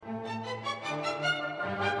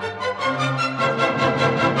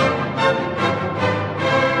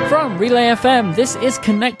Relay FM. This is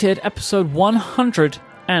Connected, episode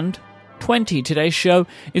 120. Today's show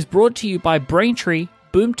is brought to you by Braintree,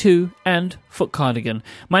 Boom 2, and Foot Cardigan.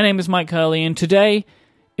 My name is Mike Hurley, and today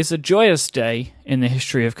is a joyous day in the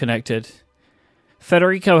history of Connected.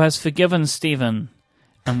 Federico has forgiven Stephen,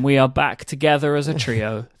 and we are back together as a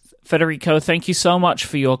trio. Federico, thank you so much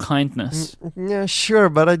for your kindness. Yeah, sure,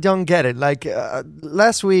 but I don't get it.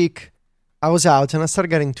 Last week, I was out and I started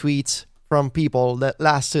getting tweets from people that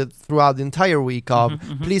lasted throughout the entire week of,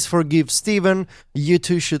 please forgive Stephen, you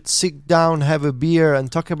two should sit down, have a beer, and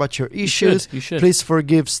talk about your issues. You should. Please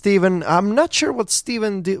forgive Stephen. I'm not sure what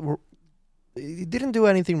Stephen did. He didn't do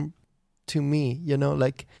anything to me,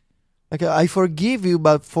 like I forgive you,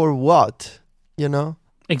 but for what,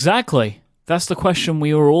 Exactly. That's the question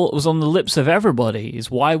it was on the lips of everybody, is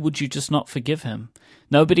why would you just not forgive him?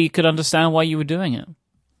 Nobody could understand why you were doing it.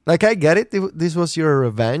 I get it. This was your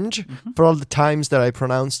revenge for all the times that I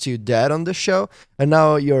pronounced you dead on the show, and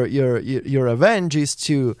now your revenge is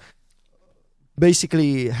to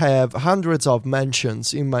basically have hundreds of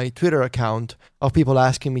mentions in my Twitter account of people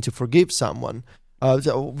asking me to forgive someone.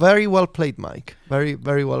 So very well played, Mike. Very,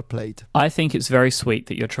 very well played. I think it's very sweet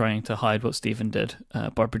that you're trying to hide what Stephen did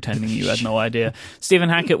by pretending you had no idea. Stephen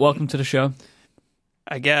Hackett, welcome to the show.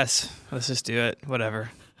 I guess. Let's just do it. Whatever.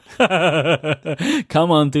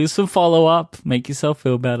 Come on, do some follow-up. Make yourself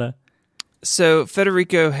feel better. So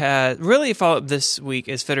Federico really a follow-up this week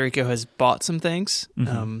is Federico has bought some things,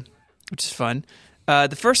 which is fun.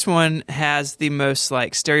 The first one has the most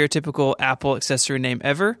stereotypical Apple accessory name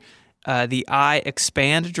ever, the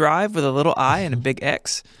iExpand drive with a little I and a big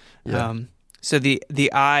X. Yeah. So the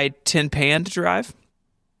i10 drive.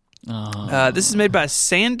 This is made by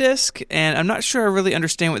SanDisk, and I'm not sure I really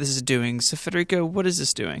understand what this is doing. So, Federico, what is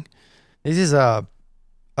this doing? This is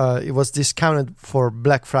it was discounted for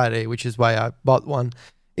Black Friday, which is why I bought one.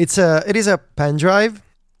 It is a pen drive.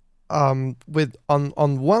 With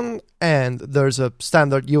on one end there's a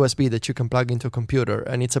standard USB that you can plug into a computer,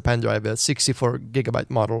 and it's a pen drive, a 64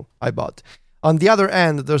 gigabyte model I bought. On the other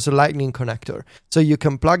end, there's a lightning connector, so you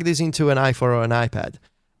can plug this into an iPhone or an iPad.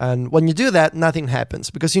 And when you do that, nothing happens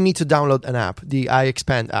because you need to download an app, the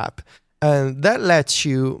iExpand app. And that lets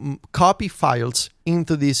you copy files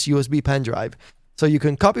into this USB pen drive. So you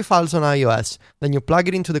can copy files on iOS, then you plug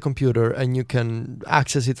it into the computer and you can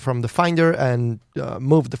access it from the Finder and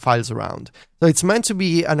move the files around. So it's meant to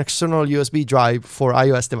be an external USB drive for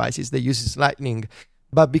iOS devices that uses Lightning.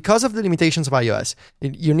 But because of the limitations of iOS,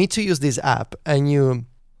 you need to use this app and you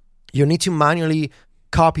need to manually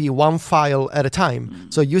copy one file at a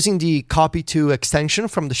time. So using the copy to extension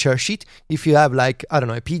from the share sheet, if you have a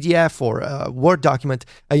PDF or a Word document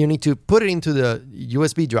and you need to put it into the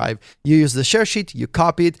USB drive, you use the share sheet, you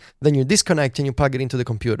copy it, then you disconnect and you plug it into the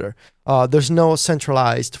computer. There's no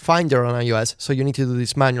centralized Finder on iOS, so you need to do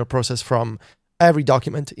this manual process from every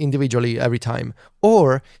document individually every time.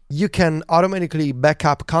 Or you can automatically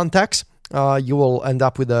backup contacts. You will end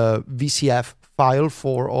up with a VCF file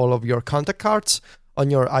for all of your contact cards on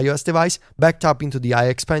your iOS device, backed up into the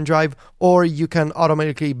iExpand drive, or you can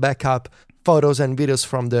automatically back up photos and videos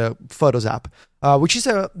from the Photos app, which is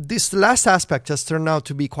this last aspect has turned out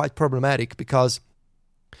to be quite problematic because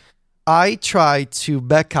I tried to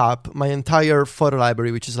back up my entire photo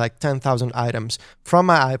library, which is 10,000 items, from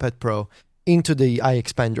my iPad Pro into the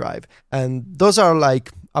iExpand drive. And those are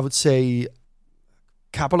I would say,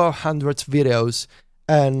 couple of hundreds videos,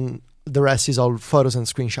 and the rest is all photos and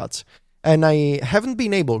screenshots. And I haven't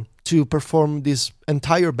been able to perform this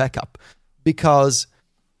entire backup because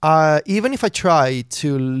even if I try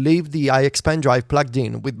to leave the iExpand drive plugged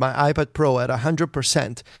in with my iPad Pro at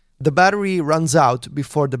 100%, the battery runs out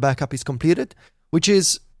before the backup is completed, which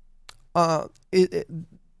is, there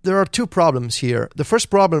are two problems here. The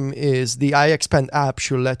first problem is the iExpand app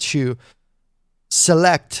should let you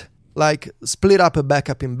select, split up a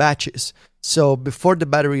backup in batches. So before the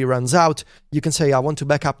battery runs out, you can say, I want to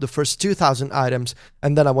back up the first 2,000 items,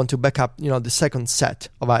 and then I want to back up, the second set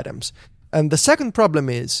of items. And the second problem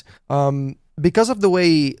is, because of the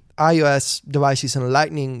way iOS devices and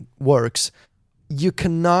Lightning works, you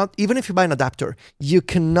cannot, even if you buy an adapter, you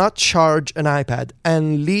cannot charge an iPad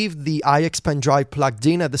and leave the iExpand drive plugged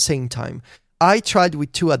in at the same time. I tried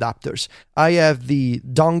with two adapters. I have the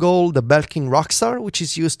dongle, the Belkin Rockstar, which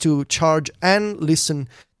is used to charge and listen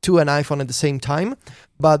to an iPhone at the same time,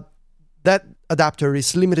 but that adapter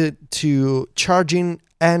is limited to charging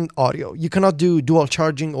and audio. You cannot do dual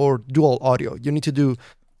charging or dual audio. You need to do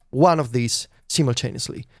one of these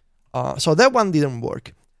simultaneously. So that one didn't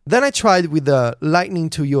work. Then I tried with the Lightning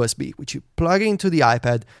to USB, which you plug into the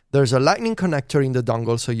iPad. There's a Lightning connector in the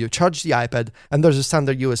dongle, so you charge the iPad, and there's a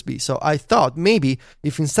standard USB. So I thought maybe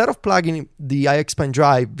if instead of plugging the iX Pen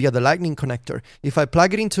drive via the Lightning connector, if I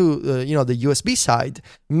plug it into the USB side,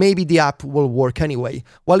 maybe the app will work anyway.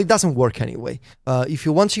 Well, it doesn't work anyway. If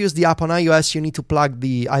you want to use the app on iOS, you need to plug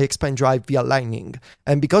the iX Pen drive via Lightning,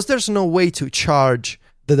 and because there's no way to charge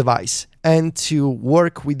the device and to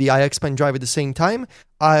work with the iX Pen drive at the same time,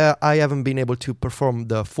 I haven't been able to perform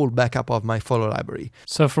the full backup of my photo library.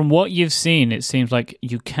 So from what you've seen, it seems like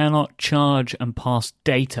you cannot charge and pass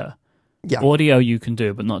data. Yeah. Audio you can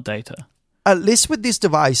do, but not data. At least with this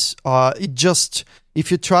device,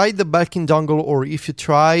 if you try the Belkin dongle or if you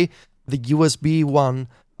try the USB one,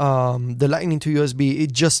 the Lightning to USB,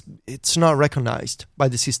 it's not recognized by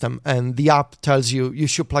the system, and the app tells you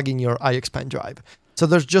should plug in your iX Pen drive. So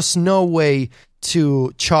there's just no way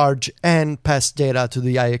to charge and pass data to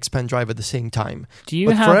the iX Pen drive at the same time. Do you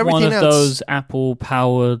have one of those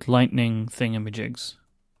Apple-powered Lightning thingamajigs?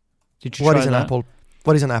 Did you try that?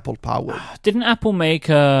 What is an Apple-powered? Didn't Apple make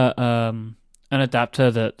an adapter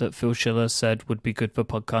that Phil Schiller said would be good for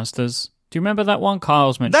podcasters? Do you remember that one?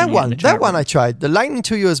 Carl's mentioned that one I tried. The Lightning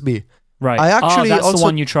to USB. Right. That's the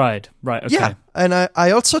one you tried. Right, okay. Yeah, and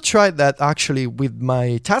I also tried that actually with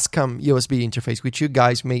my Tascam USB interface, which you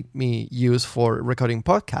guys make me use for recording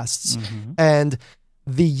podcasts. Mm-hmm. And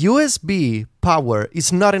the USB power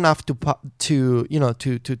is not enough to keep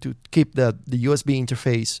the USB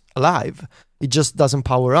interface alive. It just doesn't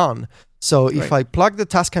power on. So if I plug the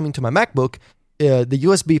Tascam into my MacBook, the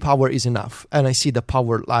USB power is enough, and I see the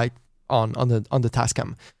power light on the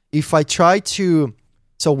Tascam. If I try to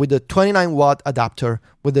with the 29 watt adapter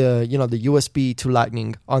with the the USB to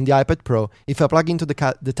Lightning on the iPad Pro, if I plug into the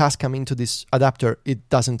Tascam into this adapter, it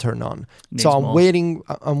doesn't turn on. So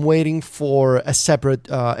I'm waiting for a separate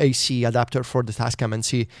AC adapter for the Tascam and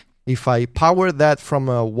see if I power that from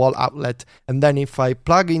a wall outlet, and then if I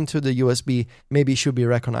plug into the USB, maybe it should be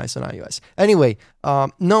recognized on iOS. Anyway,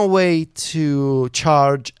 no way to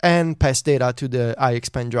charge and pass data to the iX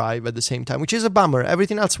Pen drive at the same time, which is a bummer.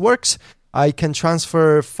 Everything else works. I can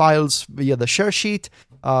transfer files via the share sheet.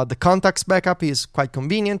 The contacts backup is quite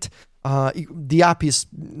convenient. The app is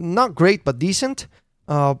not great, but decent.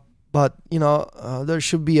 But there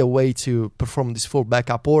should be a way to perform this full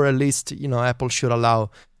backup, or at least, Apple should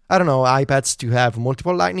allow, iPads to have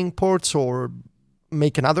multiple Lightning ports or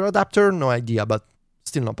make another adapter. No idea, but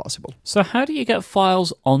still not possible. So how do you get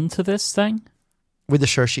files onto this thing? With the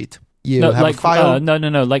share sheet. A file.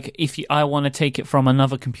 No. Like if I want to take it from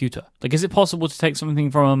another computer, like is it possible to take something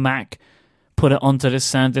from a Mac, put it onto this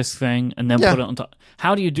SanDisk thing, and then put it onto?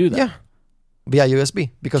 How do you do that? Yeah, via USB.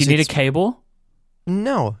 Because do you need a cable?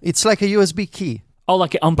 No, it's like a USB key. Oh,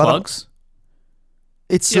 like it unplugs.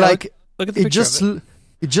 It's like look at the picture of it.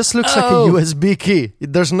 It just looks like a USB key.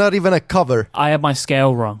 There's not even a cover. I have my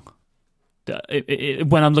scale wrong.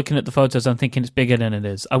 When I'm looking at the photos, I'm thinking it's bigger than it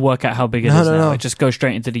is. I work out how big it is now. No. It just goes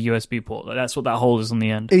straight into the USB port. That's what that hole is on the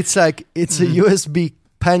end. It's like a USB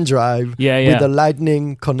pen drive with a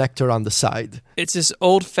Lightning connector on the side. It's this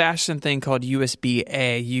old-fashioned thing called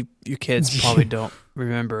USB-A. You kids probably don't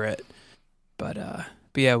remember it. But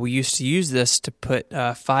yeah, we used to use this to put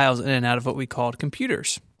files in and out of what we called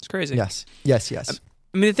computers. It's crazy. Yes.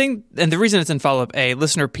 I mean, the thing, and the reason it's in follow-up A,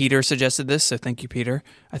 listener Peter suggested this, so thank you, Peter,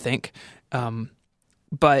 I think.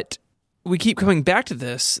 But we keep coming back to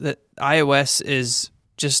this, that iOS is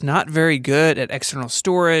just not very good at external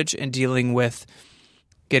storage and dealing with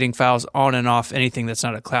getting files on and off anything that's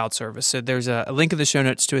not a cloud service. So there's a link in the show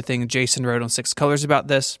notes to a thing Jason wrote on 6 Colors about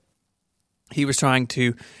this. He was trying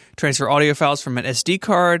to transfer audio files from an SD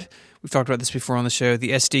card. We've talked about this before on the show. The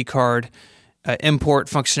SD card import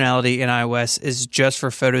functionality in iOS is just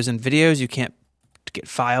for photos and videos. You can't get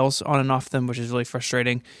files on and off them, which is really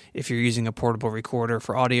frustrating if you're using a portable recorder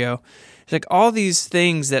for audio. It's like all these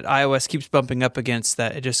things that iOS keeps bumping up against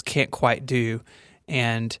that it just can't quite do.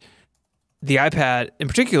 And the iPad in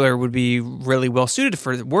particular would be really well suited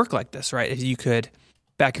for work like this, right? If you could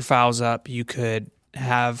back your files up, you could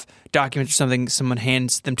have documents or something, someone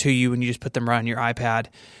hands them to you and you just put them right on your iPad.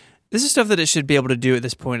 This is stuff that it should be able to do at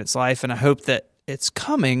this point in its life, and I hope that it's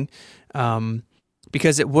coming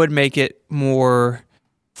because it would make it more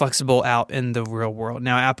flexible out in the real world.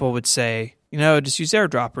 Now, Apple would say, just use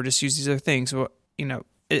AirDrop or just use these other things. Well,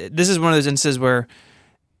 this is one of those instances where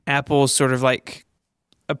Apple's sort of like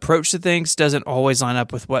approach to things doesn't always line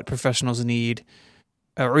up with what professionals need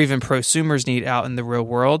or even prosumers need out in the real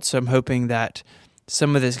world. So I'm hoping that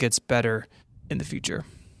some of this gets better in the future.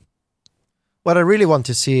 What I really want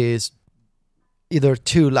to see is either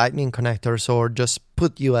two Lightning connectors or just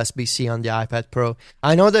put USB-C on the iPad Pro.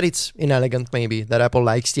 I know that it's inelegant, maybe, that Apple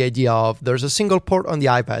likes the idea of there's a single port on the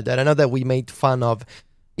iPad. And I know that we made fun of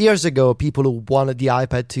years ago people who wanted the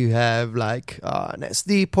iPad to have like an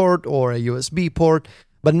SD port or a USB port.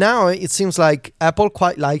 But now it seems like Apple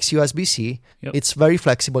quite likes USB-C. Yep. It's very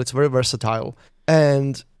flexible. It's very versatile.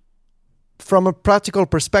 And from a practical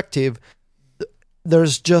perspective,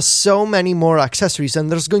 there's just so many more accessories,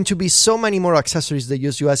 and there's going to be so many more accessories that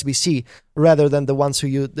use USB-C rather than the ones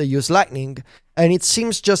that use Lightning. And it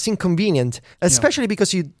seems just inconvenient, especially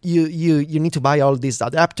because you need to buy all these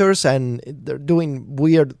adapters, and they're doing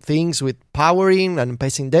weird things with powering and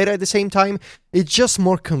passing data at the same time. It's just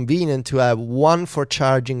more convenient to have one for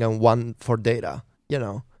charging and one for data, you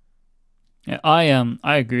know? Yeah,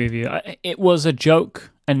 I agree with you. It was a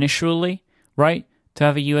joke initially, right, to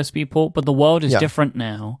have a USB port, but the world is different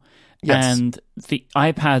now. Yes. And the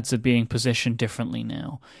iPads are being positioned differently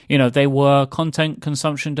now. You know, they were content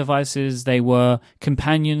consumption devices. They were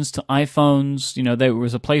companions to iPhones. You know, there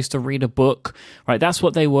was a place to read a book, right? That's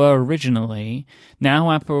what they were originally. Now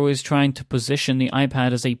Apple is trying to position the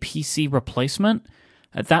iPad as a PC replacement.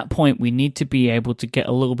 At that point, we need to be able to get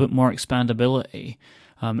a little bit more expandability.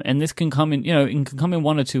 And this can come in, it can come in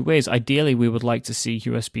one or two ways. Ideally, we would like to see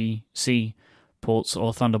USB-C ports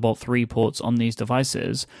or Thunderbolt 3 ports on these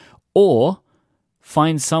devices, or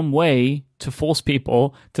find some way to force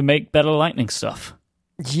people to make better Lightning stuff.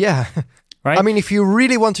 Yeah. Right? I mean, if you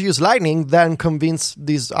really want to use Lightning, then convince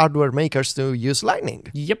these hardware makers to use Lightning.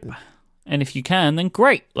 Yep. And if you can, then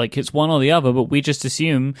great. Like, it's one or the other, but we just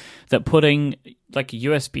assume that putting like a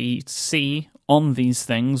USB-C on these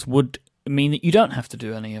things would mean that you don't have to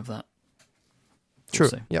do any of that. True.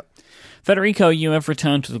 We'll Yep. Federico, you have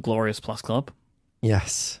returned to the Glorious Plus Club.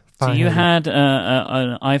 Yes. So you Finally. had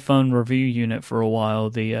an iPhone review unit for a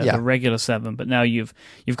while, the regular 7, but now you've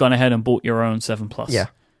gone ahead and bought your own 7 Plus. Yeah.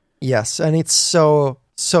 Yes, and it's so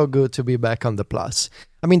good to be back on the Plus.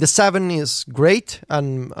 I mean, the 7 is great,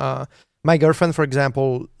 and my girlfriend, for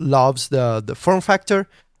example, loves the form factor,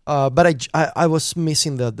 but I was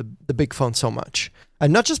missing the big phone so much.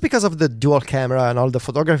 And not just because of the dual camera and all the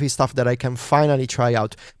photography stuff that I can finally try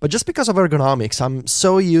out, but just because of ergonomics. I'm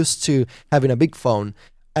so used to having a big phone,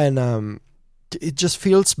 and it just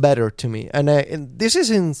feels better to me. And this is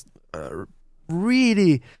in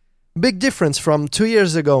really big difference from 2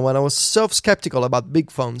 years ago when I was so skeptical about big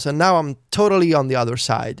phones, and now I'm totally on the other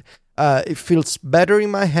side. It feels better in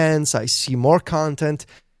my hands. I see more content.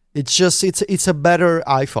 It's just it's a better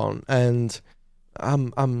iPhone, and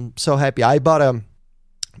I'm so happy. I bought a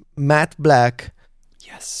matte black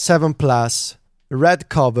 7 Plus red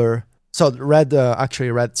cover, so red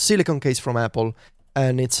silicone case from Apple,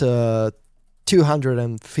 and it's a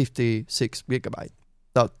 256 gigabyte,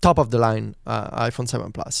 the top of the line iPhone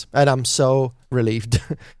 7 Plus, and I'm so relieved.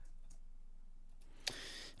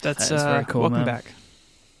 That's very cool. Welcome man. back.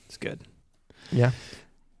 It's good. Yeah.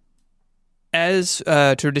 As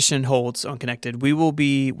tradition holds on Connected, we will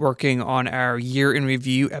be working on our year in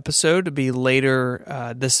review episode to be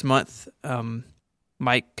later this month.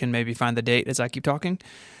 Mike can maybe find the date as I keep talking.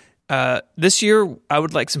 This year, I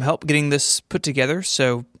would like some help getting this put together.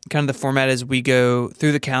 So kind of the format is we go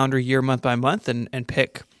through the calendar year month by month and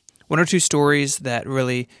pick one or two stories that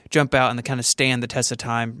really jump out and that kind of stand the test of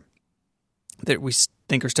time that we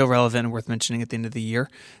think are still relevant and worth mentioning at the end of the year.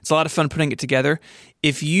 It's a lot of fun putting it together.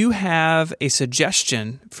 If you have a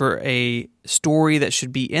suggestion for a story that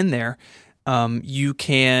should be in there, you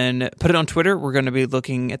can put it on Twitter. We're going to be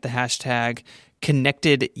looking at the hashtag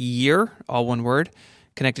Connected Year, all one word,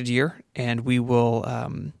 Connected Year, and we will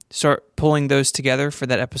start pulling those together for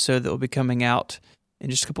that episode that will be coming out in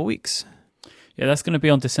just a couple weeks. Yeah, that's going to be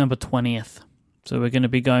on December 20th. So we're going to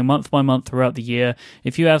be going month by month throughout the year.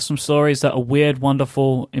 If you have some stories that are weird,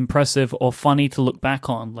 wonderful, impressive, or funny to look back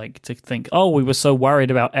on, like to think, oh, we were so worried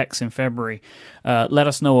about X in February, let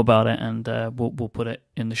us know about it, and we'll put it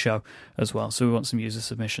in the show as well. So we want some user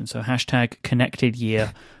submissions. So hashtag Connected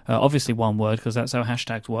Year, obviously one word because that's how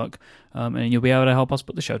hashtags work, and you'll be able to help us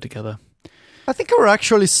put the show together. I think we're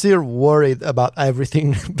actually still worried about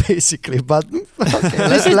everything, basically. But okay,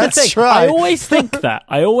 let's try. I always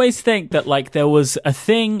think that like there was a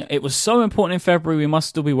thing. It was so important in February. We must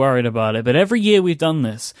still be worried about it. But every year we've done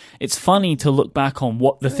this. It's funny to look back on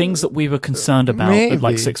what the things that we were concerned about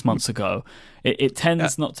like 6 months ago. It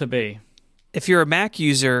tends not to be. If you're a Mac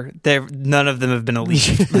user, none of them have been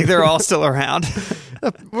deleted. Like they're all still around.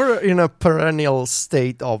 We're in a perennial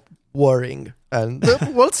state of worrying. And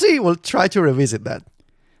we'll see. We'll try to revisit that.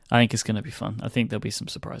 I think it's going to be fun. I think there'll be some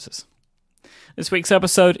surprises. This week's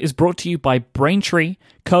episode is brought to you by Braintree,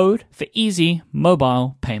 code for easy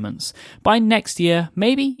mobile payments. By next year,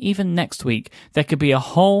 maybe even next week, there could be a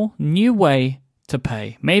whole new way to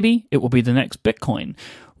pay. Maybe it will be the next Bitcoin.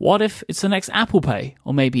 What if it's the next Apple Pay,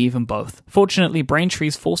 or maybe even both? Fortunately,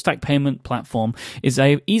 Braintree's full-stack payment platform is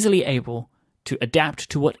easily able to adapt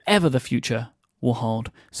to whatever the future will hold,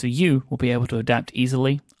 so you will be able to adapt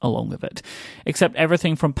easily along with it. Accept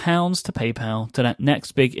everything from pounds to PayPal to that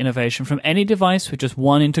next big innovation from any device with just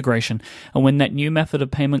one integration. And when that new method of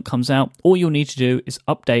payment comes out, all you'll need to do is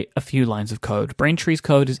update a few lines of code. Braintree's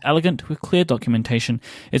code is elegant with clear documentation.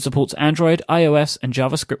 It supports Android, iOS, and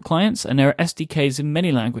JavaScript clients, and there are SDKs in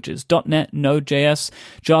many languages: .NET, Node.js,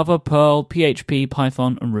 Java, Perl, PHP,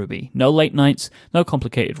 Python, and Ruby. No late nights, no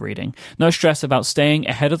complicated reading, no stress about staying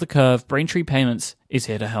ahead of the curve. Braintree Payments is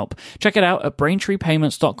here to help. Check it out at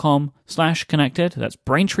braintreepayments.com/connected. That's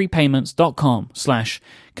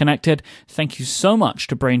braintreepayments.com/connected. Thank you so much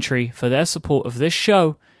to Braintree for their support of this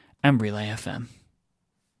show and Relay FM.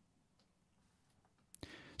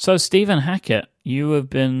 So, Stephen Hackett, you have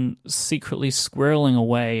been secretly squirreling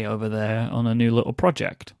away over there on a new little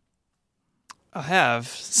project. I have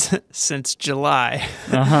since July.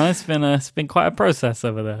 It's been quite a process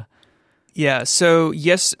over there. Yeah, so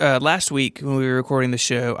last week when we were recording the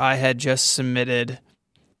show, I had just submitted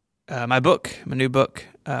my new book,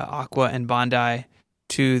 Aqua and Bondi,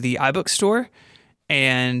 to the iBook store,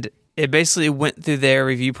 and it basically went through their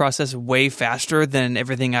review process way faster than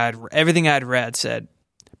everything I'd read said.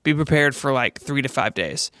 Be prepared for like 3 to 5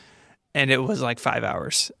 days, and it was like 5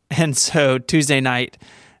 hours. And so Tuesday night,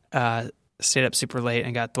 stayed up super late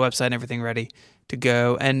and got the website and everything ready to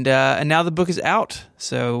go, and now the book is out.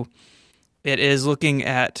 So it is looking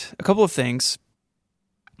at a couple of things.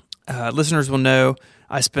 Listeners will know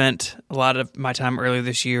I spent a lot of my time earlier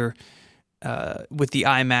this year with the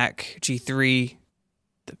iMac G3,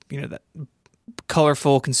 that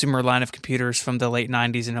colorful consumer line of computers from the late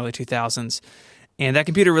 90s and early 2000s. And that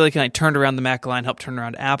computer really kind of turned around the Mac line, helped turn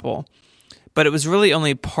around Apple. But it was really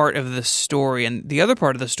only part of the story. And the other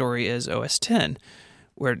part of the story is OS X,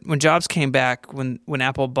 where when Jobs came back, when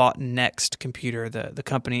Apple bought Next Computer, the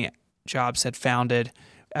company Jobs had founded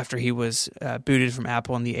after he was booted from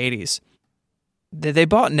Apple in the 80s. They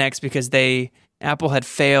bought Next because Apple had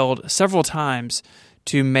failed several times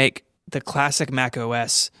to make the classic Mac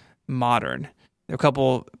OS modern. There were a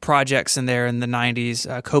couple projects in there in the 90s,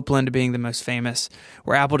 Copeland being the most famous,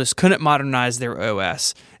 where Apple just couldn't modernize their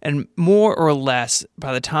OS. And more or less,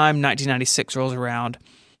 by the time 1996 rolls around,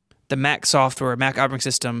 the Mac software, Mac operating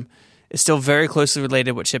system, is still very closely related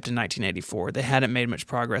to what shipped in 1984. They hadn't made much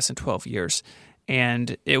progress in 12 years.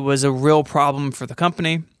 And it was a real problem for the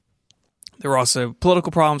company. There were also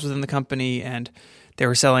political problems within the company, and they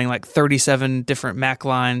were selling like 37 different Mac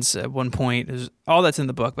lines at one point. All that's in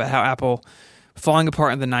the book about how Apple falling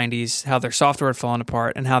apart in the 90s, how their software had fallen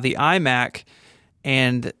apart, and how the iMac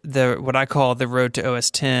and what I call the road to OS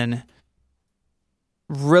X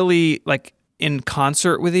really, like, in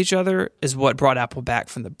concert with each other is what brought Apple back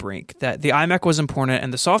from the brink. That the iMac was important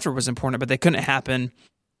and the software was important, but they couldn't happen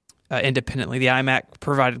independently. The iMac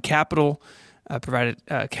provided capital, provided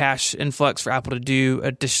cash influx for Apple to do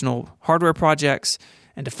additional hardware projects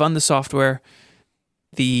and to fund the software.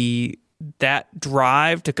 That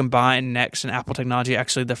drive to combine Next and Apple technology,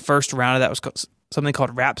 actually the first round of that was something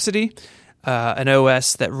called Rhapsody, an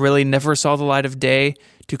OS that really never saw the light of day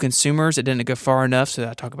to consumers. It didn't go far enough, so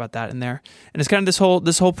I talk about that in there. And it's kind of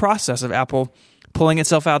this whole process of Apple pulling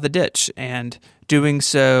itself out of the ditch and doing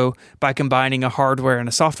so by combining a hardware and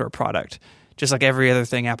a software product. Just like every other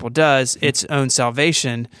thing Apple does, its own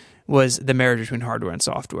salvation was the marriage between hardware and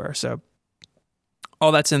software. So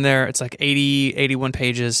all that's in there. It's like 81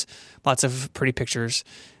 pages, lots of pretty pictures.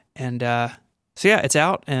 And so yeah, it's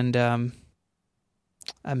out, and I'm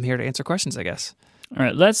here to answer questions, I guess. All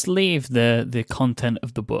right, let's leave the content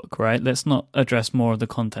of the book, right? Let's not address more of the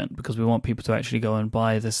content because we want people to actually go and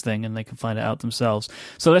buy this thing and they can find it out themselves.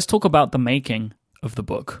 So let's talk about the making of the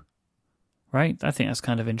book, right? I think that's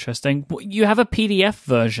kind of interesting. You have a PDF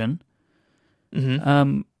version,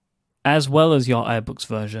 as well as your iBooks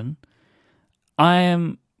version. I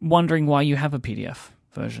am wondering why you have a PDF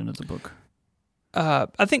version of the book.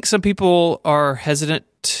 I think some people are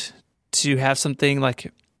hesitant to have something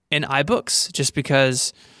like in iBooks just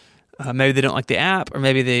because maybe they don't like the app, or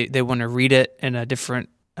maybe they want to read it in a different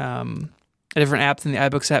app than the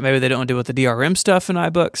iBooks app. Maybe they don't want to deal with the DRM stuff in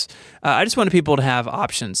iBooks. I just wanted people to have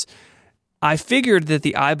options. I figured that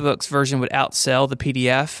the iBooks version would outsell the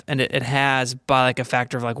PDF, and it has by like a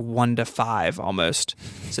factor of like 1 to 5 almost.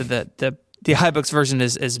 So that the iBooks version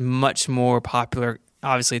is much more popular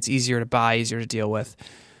obviously it's easier to buy, easier to deal with.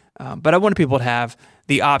 But I wanted people to have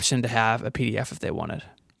the option to have a PDF if they wanted.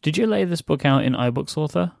 Did you lay this book out in iBooks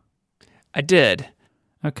Author? I did.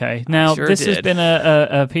 Okay. Now, this has been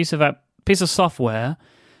a piece of software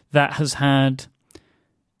that has had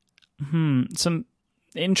some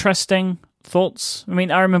interesting thoughts. I mean,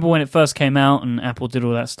 I remember when it first came out and Apple did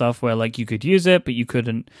all that stuff where like you could use it, but you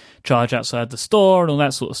couldn't charge outside the store and all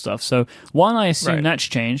that sort of stuff. So one, I assume that's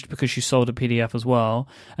changed because you sold a PDF as well.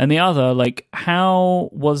 And the other, like, how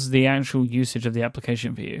was the actual usage of the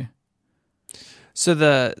application for you? So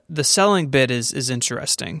the selling bit is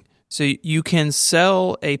interesting. So you can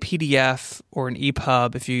sell a PDF or an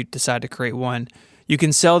EPUB if you decide to create one. You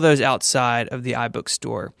can sell those outside of the iBooks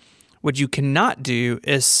store. What you cannot do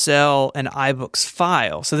is sell an iBooks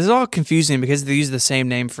file. So this is all confusing because they use the same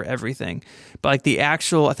name for everything. But like the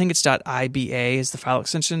actual, I think it's .iba is the file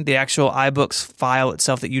extension, the actual iBooks file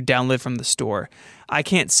itself that you download from the store. I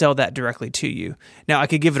can't sell that directly to you. Now, I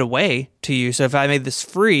could give it away to you. So if I made this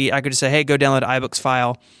free, I could just say, hey, go download an iBooks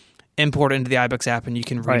file, import it into the iBooks app, and you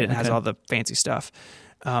can read it. It has all the fancy stuff.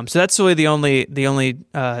 So that's really the only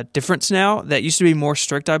difference now. That used to be more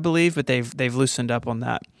strict, I believe, but they've loosened up on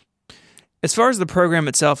that. As far as the program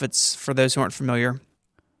itself, it's for those who aren't familiar.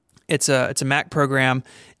 It's a Mac program.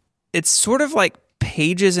 It's sort of like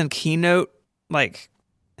Pages and Keynote, like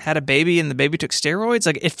had a baby and the baby took steroids.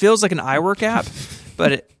 Like it feels like an iWork app,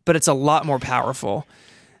 but it's a lot more powerful.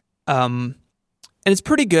 And it's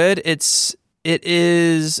pretty good. It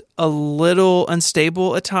is a little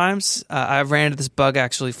unstable at times. I ran into this bug. I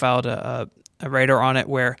actually filed a radar on it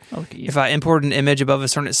where if I imported an image above a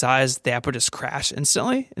certain size, the app would just crash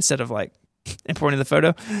instantly instead of like importing the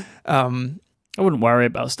photo. I wouldn't worry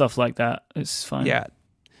about stuff like that. It's fine. Yeah.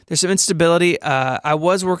 There's some instability. I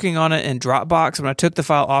was working on it in Dropbox. When I took the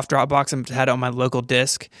file off Dropbox and had it on my local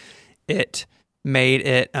disk, it made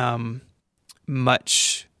it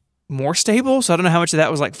much more stable. So I don't know how much of that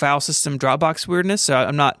was like file system Dropbox weirdness. So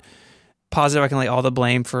I'm not positive I can lay all the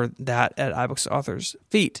blame for that at iBooks Author's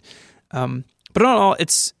feet. But all in all,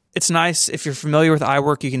 it's nice. If you're familiar with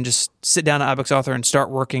iWork, you can just sit down at iBooks Author and start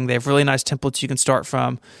working. They have really nice templates you can start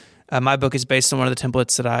from. My book is based on one of the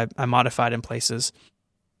templates that I modified in places.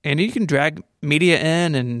 And you can drag media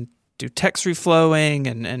in and do text reflowing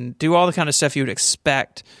and do all the kind of stuff you would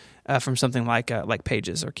expect from something like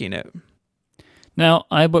Pages or Keynote. Now,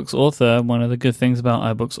 iBooks Author, one of the good things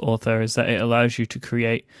about iBooks Author is that it allows you to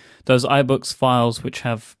create those iBooks files which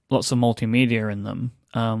have lots of multimedia in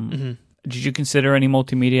them. Did you consider any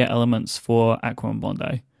multimedia elements for Aqua and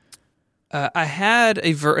Bondi? I had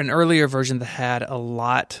an earlier version that had a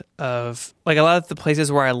lot of the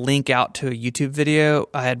places where I link out to a YouTube video.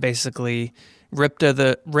 I had basically ripped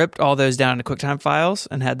all those down into QuickTime files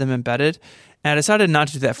and had them embedded. And I decided not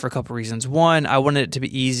to do that for a couple reasons. One, I wanted it to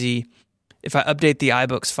be easy if I update the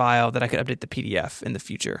iBooks file that I could update the PDF in the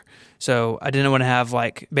future. So I didn't want to have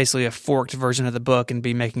like basically a forked version of the book and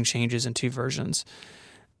be making changes in two versions.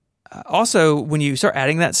 Also, when you start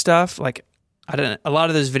adding that stuff, like a lot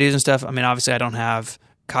of those videos and stuff, I mean, obviously I don't have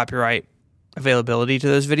copyright availability to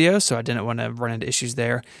those videos, so I didn't want to run into issues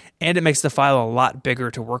there. And it makes the file a lot bigger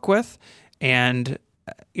to work with. And,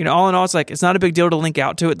 all in all, it's not a big deal to link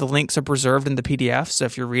out to it. The links are preserved in the PDF. So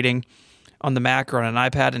if you're reading on the Mac or on an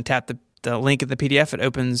iPad and tap the link in the PDF, it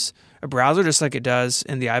opens a browser just like it does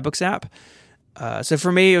in the iBooks app. So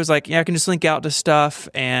for me, it was like, I can just link out to stuff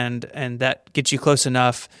and that gets you close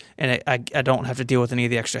enough. And I don't have to deal with any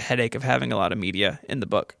of the extra headache of having a lot of media in the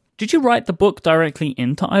book. Did you write the book directly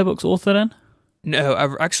into iBooks Author then? No,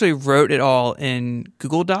 I actually wrote it all in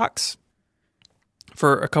Google Docs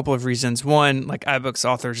for a couple of reasons. One, like iBooks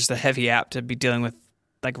Author is just a heavy app to be dealing with,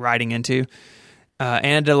 like writing into. And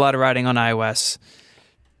I did a lot of writing on iOS.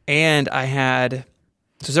 And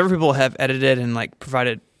so several people have edited and like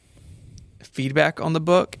provided feedback on the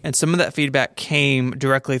book, and some of that feedback came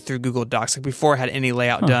directly through Google Docs. Like before I had any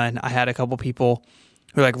layout done, I had a couple people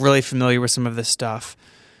who are like really familiar with some of this stuff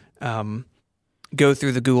go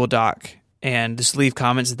through the Google Doc and just leave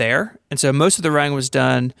comments there. And so most of the writing was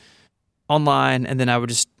done online, and then I would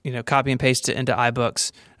just copy and paste it into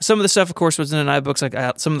iBooks. Some of the stuff, of course, was in iBooks.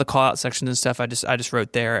 Like some of the call out sections and stuff, I just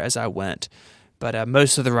wrote there as I went. But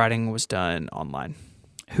most of the writing was done online.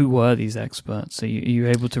 Who were these experts? Are you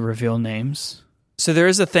able to reveal names? So there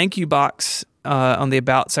is a thank you box on the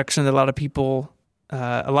About section that a lot of people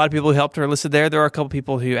who helped are listed there. There are a couple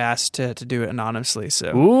people who asked to do it anonymously.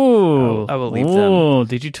 So I will leave them.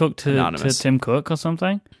 Did you talk to Tim Cook or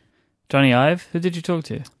something? Johnny Ive? Who did you talk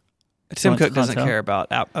to? Tim Cook doesn't care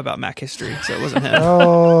about Mac history, so it wasn't him.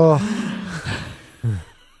 Oh,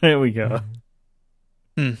 there we go.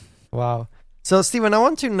 Wow. So, Stephen, I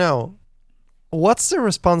want to know, what's the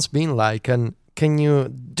response been like, and can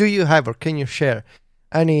you share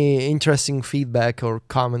any interesting feedback or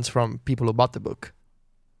comments from people who bought the book?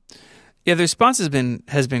 Yeah, the response has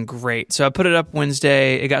been great. So I put it up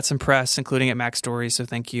Wednesday. It got some press, including at Mac Stories, so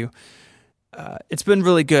thank you. It's been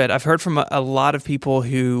really good. I've heard from a lot of people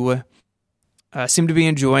who seem to be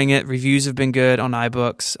enjoying it. Reviews have been good on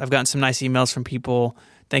iBooks. I've gotten some nice emails from people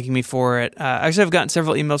thanking me for it. Actually, I've gotten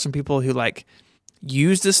several emails from people who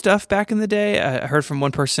used this stuff back in the day. I heard from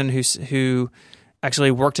one person who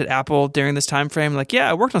actually worked at Apple during this time frame. Yeah,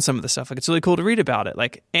 I worked on some of this stuff. It's really cool to read about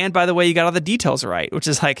it. And by the way, you got all the details right, which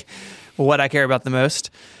is what I care about the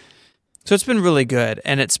most. So it's been really good,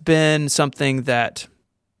 and it's been something that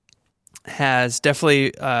has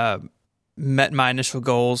definitely met my initial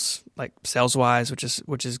goals, sales wise,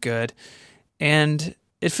 which is good. And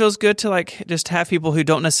it feels good to just have people who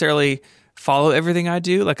don't necessarily follow everything I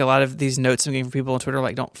do. A lot of these notes I'm getting from people on Twitter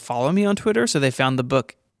don't follow me on Twitter, so they found the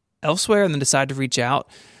book elsewhere and then decided to reach out.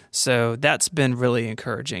 So that's been really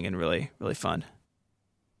encouraging and really, really fun.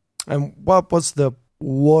 And what was the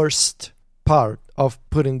worst part of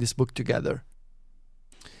putting this book together?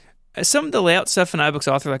 Some of the layout stuff in iBooks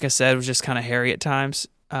Author, like I said, was just kind of hairy at times.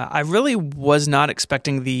 I really was not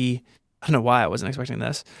expecting I don't know why I wasn't expecting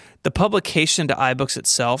this. The publication to iBooks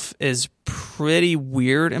itself is pretty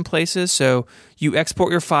weird in places. So you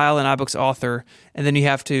export your file in iBooks Author, and then you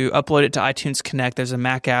have to upload it to iTunes Connect. There's a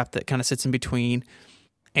Mac app that kind of sits in between.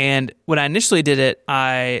 And when I initially did it,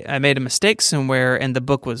 I made a mistake somewhere, and the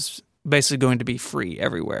book was basically going to be free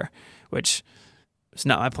everywhere, which is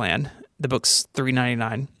not my plan. The book's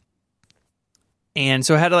 $3.99. And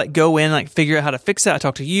so I had to go in, figure out how to fix that. I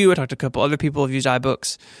talked to you. I talked to a couple other people who've used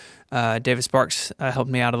iBooks. David Sparks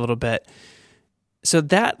helped me out a little bit. So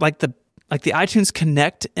that, the iTunes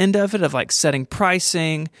Connect end of it, of setting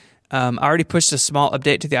pricing, I already pushed a small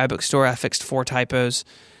update to the iBook store. I fixed 4 typos.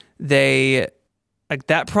 That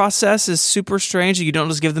process is super strange. You don't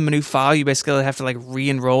just give them a new file. You basically have to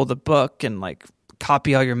re-enroll the book and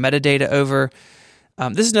copy all your metadata over.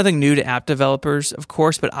 This is nothing new to app developers, of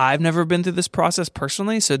course, but I've never been through this process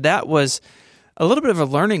personally. So that was a little bit of a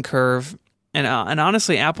learning curve. And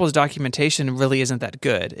honestly, Apple's documentation really isn't that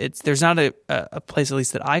good. There's not a place, at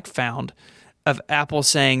least that I found, of Apple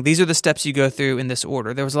saying, these are the steps you go through in this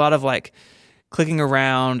order. There was a lot of clicking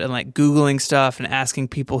around and Googling stuff and asking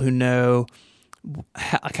people who know,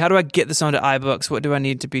 how do I get this onto iBooks? What do I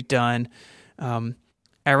need to be done?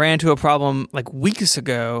 I ran into a problem weeks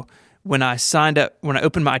ago when I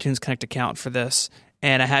opened my iTunes Connect account for this,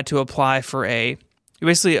 and I had to apply for a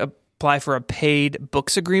paid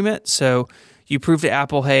books agreement. So you prove to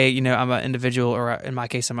Apple, hey, I'm an individual, or in my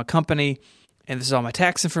case, I'm a company, and this is all my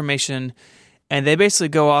tax information. And they basically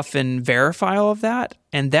go off and verify all of that.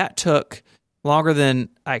 And that took longer than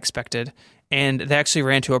I expected. And they actually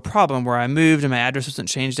ran into a problem where I moved and my address wasn't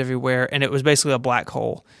changed everywhere. And it was basically a black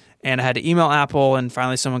hole. And I had to email Apple, and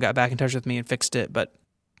finally someone got back in touch with me and fixed it. But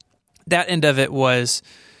that end of it was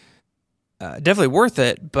definitely worth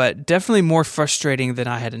it, but definitely more frustrating than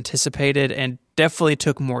I had anticipated, and definitely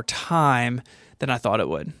took more time than I thought it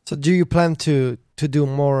would. So do you plan to do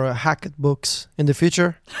more Hackett books in the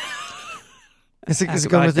future? Is it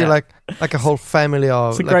going to be like a whole family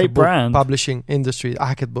of a great brand publishing industry,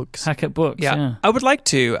 Hackett Books? Hackett Books, yeah. I would like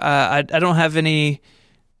to. I don't have any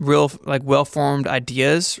real well-formed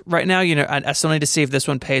ideas right now. I still need to see if this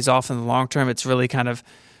one pays off in the long term. It's really kind of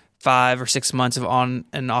 5 or 6 months of on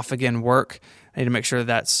and off again work. I need to make sure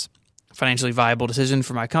that's a financially viable decision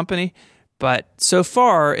for my company. But so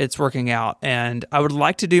far, it's working out, and I would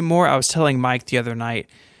like to do more. I was telling Mike the other night,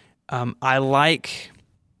 I like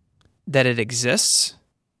that it exists.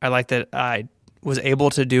 I like that I was able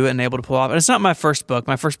to do it and able to pull off. And it's not my first book.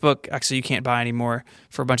 My first book, actually, you can't buy anymore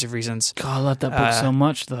for a bunch of reasons. God, I love that book so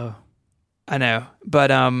much, though. I know, but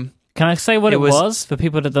can I say what it was for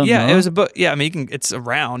people that don't know? Yeah, it was a book. Yeah, I mean, it's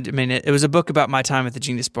around. I mean, it was a book about my time at the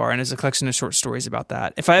Genius Bar, and it's a collection of short stories about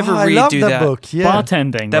that. If I ever redo that book, yeah.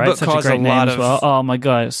 Bartending, that right? book Such caused a great name lot as well. of Oh my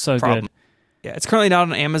god, it's so problem. Good. Yeah, it's currently not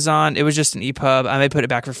on Amazon. It was just an EPUB. I may put it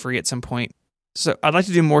back for free at some point. So I'd like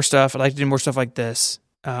to do more stuff. I'd like to do more stuff like this.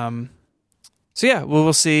 So yeah,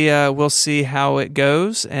 we'll see. We'll see how it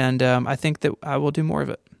goes, and I think that I will do more of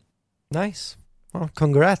it. Nice. Well,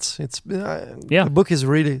 congrats! The book is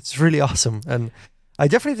really awesome, and I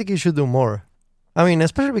definitely think you should do more. I mean,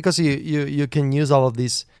 especially because you can use all of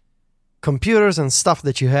these computers and stuff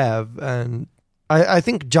that you have, and I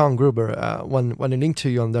think John Gruber, when he linked to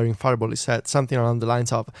you on Daring Fireball, he said something along the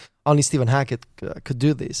lines of only Stephen Hackett could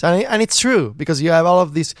do this, and it's true because you have all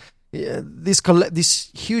of this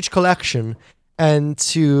huge collection, and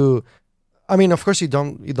to I mean, of course, you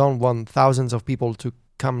don't want thousands of people to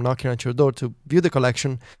come knocking at your door to view the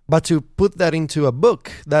collection, but to put that into a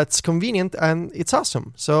book that's convenient and it's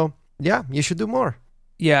awesome. So yeah, you should do more.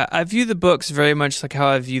 Yeah, I view the books very much like how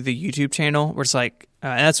I view the YouTube channel, where it's like,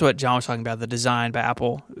 and that's what John was talking about, the Design by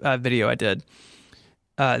Apple video I did.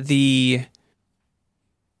 The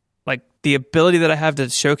ability that I have to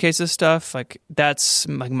showcase this stuff, like that's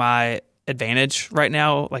like my advantage right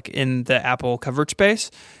now, like in the Apple coverage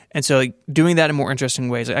space. And so like doing that in more interesting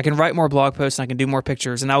ways, like I can write more blog posts and I can do more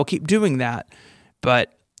pictures, and I will keep doing that.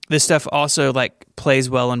 But this stuff also like plays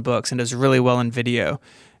well in books and does really well in video.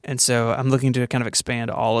 And so I'm looking to kind of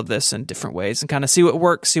expand all of this in different ways and kind of see what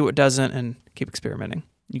works, see what doesn't, and keep experimenting.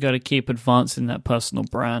 You got to keep advancing that personal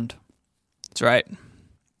brand. That's right.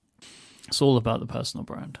 It's all about the personal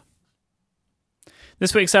brand.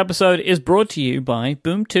 This week's episode is brought to you by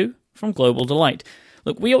Boom 2 from Global Delight.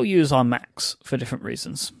 Look, we all use our Macs for different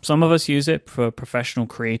reasons. Some of us use it for professional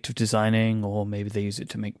creative designing, or maybe they use it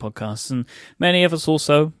to make podcasts, and many of us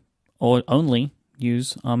also, or only,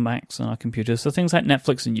 use our Macs and our computers for things like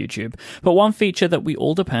Netflix and YouTube. But one feature that we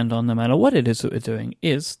all depend on, no matter what it is that we're doing,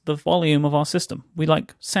 is the volume of our system. We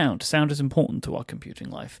like sound. Sound is important to our computing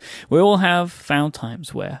life. We all have found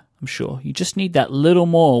times where, I'm sure, you just need that little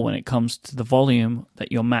more when it comes to the volume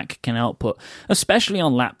that your Mac can output, especially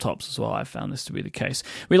on laptops as well. I've found this to be the case.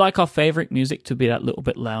 We like our favorite music to be that little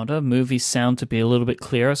bit louder, movies sound to be a little bit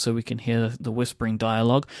clearer so we can hear the whispering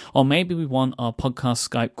dialogue, or maybe we want our podcast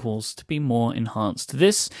Skype calls to be more enhanced.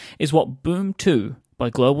 This is what Boom 2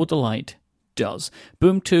 by Global Delight does.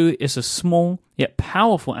 Boom 2 is a small yet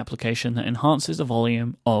powerful application that enhances the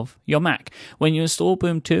volume of your Mac. When you install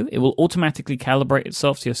Boom 2, it will automatically calibrate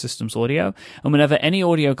itself to your system's audio, and whenever any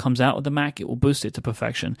audio comes out of the Mac, it will boost it to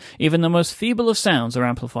perfection. Even the most feeble of sounds are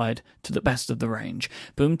amplified to the best of the range.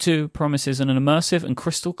 Boom 2 promises an immersive and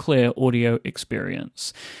crystal clear audio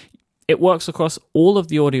experience. It works across all of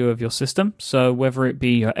the audio of your system, so whether it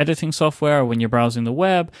be your editing software or when you're browsing the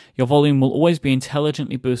web, your volume will always be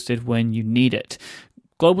intelligently boosted when you need it.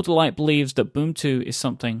 Global Delight believes that Boom 2 is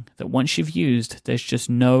something that once you've used, there's just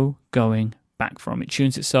no going back from. It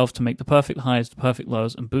tunes itself to make the perfect highs, the perfect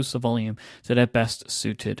lows, and boosts the volume to their best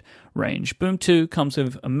suited range. Boom 2 comes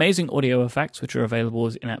with amazing audio effects, which are available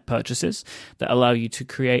as in-app purchases that allow you to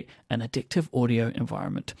create an addictive audio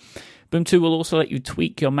environment. Boom 2 will also let you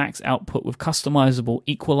tweak your Mac's output with customizable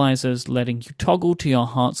equalizers, letting you toggle to your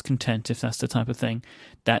heart's content if that's the type of thing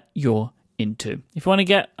that you're into. If you want to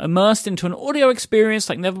get immersed into an audio experience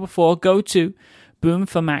like never before, go to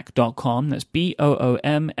boomformac.com. That's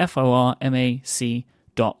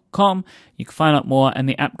boomformac.com. You can find out more, and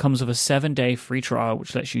the app comes with a 7-day free trial,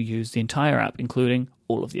 which lets you use the entire app, including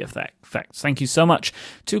all of the effects. Thank you so much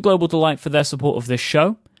to Global Delight for their support of this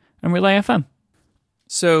show and Relay FM.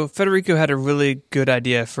 So Federico had a really good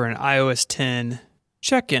idea for an iOS 10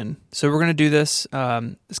 check-in. So we're going to do this.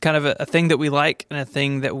 It's kind of a thing that we like and a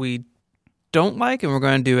thing that we don't like, and we're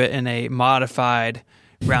going to do it in a modified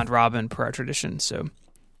round robin per our tradition. So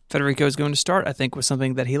Federico is going to start, I think, with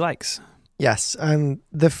something that he likes. Yes, and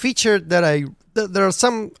the feature that there are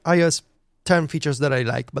some iOS 10 features that I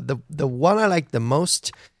like, but the one I like the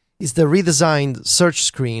most is the redesigned search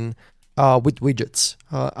screen with widgets.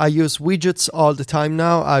 I use widgets all the time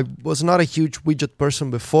now. I was not a huge widget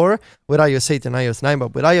person before with iOS 8 and iOS 9,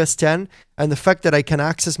 but with iOS 10 and the fact that I can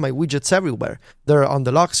access my widgets everywhere. They're on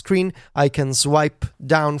the lock screen. I can swipe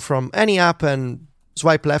down from any app and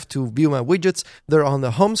swipe left to view my widgets. They're on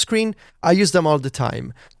the home screen. I use them all the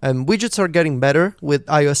time. And widgets are getting better with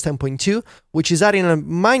iOS 10.2, which is adding a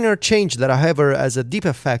minor change that, however, has a deep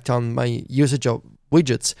effect on my usage of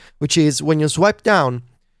widgets, which is when you swipe down,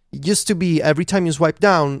 it used to be every time you swipe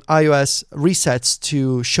down, iOS resets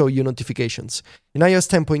to show you notifications. In iOS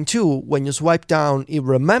 10.2, when you swipe down, it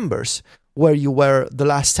remembers where you were the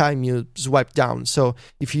last time you swiped down. So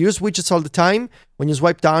if you use widgets all the time, when you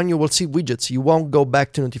swipe down, you will see widgets. You won't go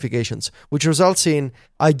back to notifications, which results in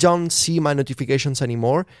I don't see my notifications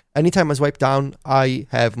anymore. Anytime I swipe down, I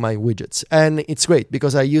have my widgets. And it's great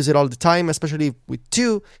because I use it all the time, especially with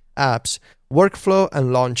two apps, Workflow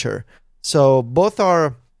and Launcher. So both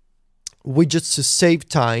are widgets to save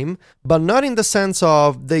time, but not in the sense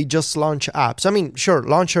of they just launch apps. I mean, sure,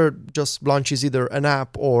 Launcher just launches either an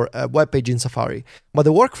app or a web page in Safari, but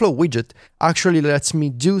the Workflow widget actually lets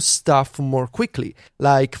me do stuff more quickly.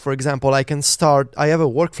 Like, for example, I have a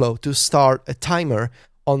workflow to start a timer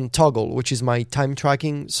on Toggle, which is my time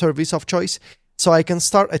tracking service of choice. So I can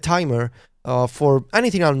start a timer for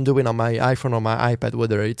anything I'm doing on my iPhone or my iPad,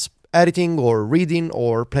 whether it's editing or reading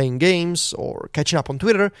or playing games or catching up on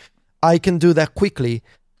Twitter. I can do that quickly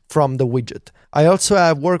from the widget. I also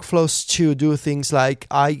have workflows to do things like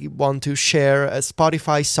I want to share a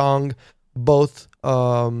Spotify song both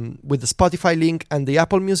with the Spotify link and the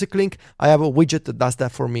Apple Music link. I have a widget that does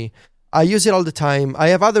that for me. I use it all the time. I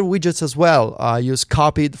have other widgets as well. I use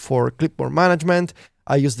Copied for clipboard management.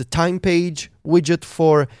 I use the time page widget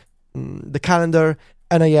for the calendar.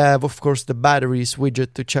 And I have, of course, the batteries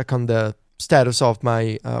widget to check on the status of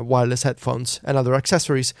my wireless headphones and other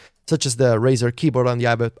accessories, such as the Razer keyboard on the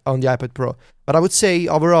iPad Pro. But I would say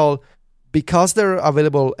overall, because they're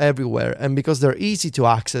available everywhere and because they're easy to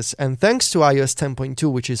access, and thanks to iOS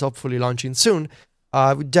 10.2, which is hopefully launching soon,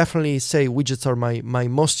 I would definitely say widgets are my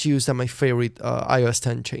most used and my favorite iOS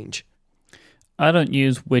 10 change. I don't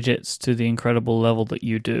use widgets to the incredible level that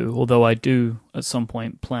you do, although I do at some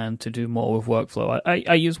point plan to do more with workflow.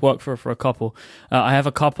 I use workflow for a couple. I have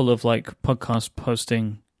a couple of like podcast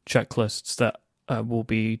posting checklists that will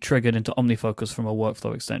be triggered into OmniFocus from a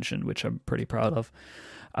workflow extension, which I'm pretty proud of.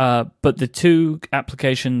 But the two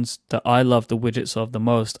applications that I love the widgets of the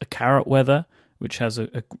most are Carrot Weather, which has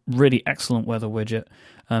a really excellent weather widget,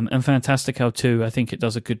 and Fantastical too. I think it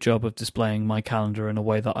does a good job of displaying my calendar in a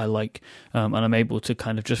way that I like, and I'm able to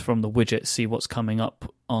kind of just from the widget see what's coming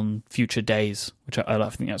up on future days, which I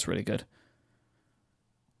think that's really good.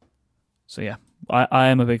 So yeah, I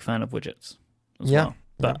am a big fan of widgets as well.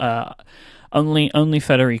 But only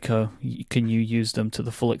Federico can you use them to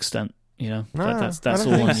the full extent. You know, that's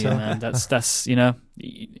all on you, man. That's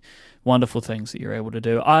wonderful things that you're able to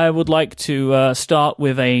do. I would like to start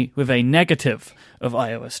with a negative of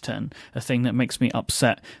iOS 10, a thing that makes me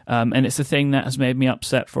upset, and it's a thing that has made me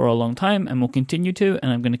upset for a long time and will continue to.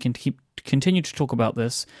 And I'm going to continue to talk about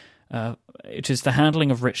this. It is the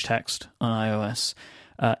handling of rich text on iOS.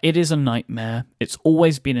 It is a nightmare. It's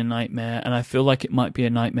always been a nightmare, and I feel like it might be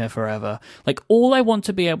a nightmare forever. Like, all I want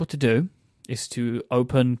to be able to do is to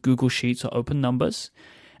open Google Sheets or open Numbers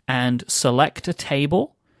and select a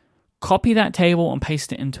table, copy that table, and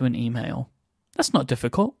paste it into an email. That's not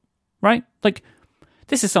difficult, right? Like,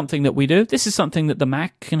 this is something that we do. This is something that the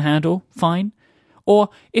Mac can handle fine. Or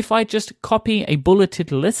if I just copy a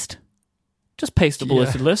bulleted list, just paste a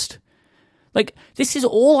bulleted list. Like, this is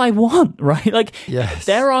all I want, right? Like,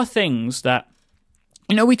 there are things that,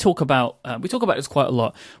 you know, we talk about this quite a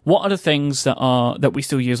lot. What are the things that we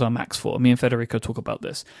still use our Macs for? Me and Federico talk about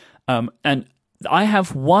this. And I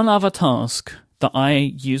have one other task that I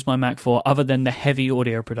use my Mac for other than the heavy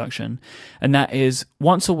audio production, and that is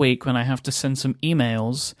once a week when I have to send some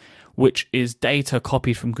emails, which is data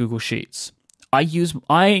copied from Google Sheets.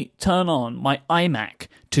 I turn on my iMac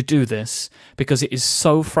to do this because it is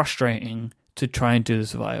so frustrating to try and do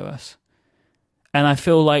this with iOS. And I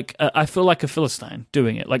feel like a Philistine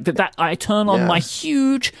doing it. Like that I turn on my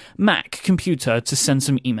huge Mac computer to send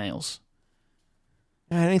some emails.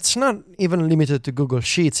 And it's not even limited to Google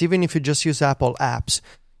Sheets. Even if you just use Apple apps,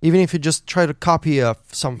 even if you just try to copy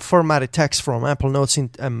some formatted text from Apple Notes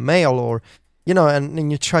in a mail, or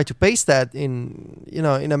and you try to paste that in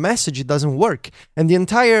a message, it doesn't work. And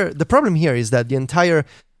the problem here is that the entire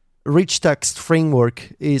rich text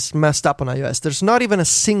framework is messed up on iOS. There's not even a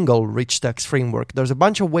single rich text framework. There's a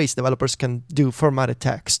bunch of ways developers can do formatted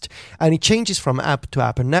text, and it changes from app to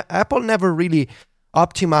app. And Apple never really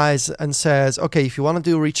optimize and says, okay, if you want to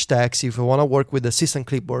do rich text, if you want to work with the system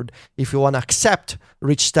clipboard, if you want to accept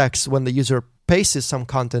rich text when the user pastes some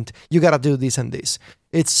content, you got to do this and this.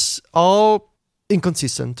 It's all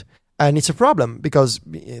inconsistent. And it's a problem because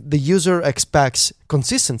the user expects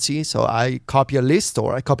consistency. So I copy a list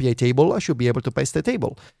or I copy a table, I should be able to paste the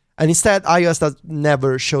table. And instead, iOS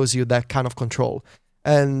never shows you that kind of control.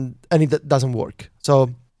 And it doesn't work.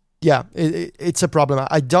 So yeah, it's a problem.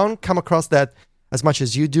 I don't come across that as much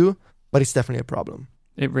as you do, but it's definitely a problem.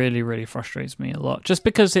 It really, really frustrates me a lot. Just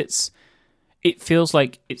because it feels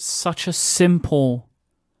like it's such a simple,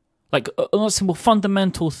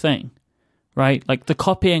 fundamental thing. Right? Like the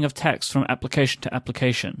copying of text from application to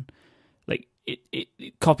application. Like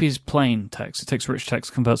it copies plain text. It takes rich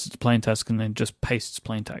text, converts it to plain text, and then just pastes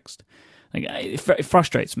plain text. Like it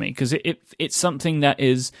frustrates me because it's something that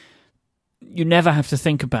is you never have to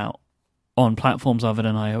think about on platforms other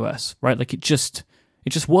than iOS, right? Like it just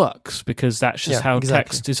works because that's just how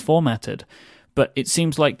text is formatted. But it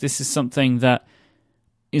seems like this is something that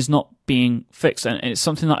is not being fixed, and it's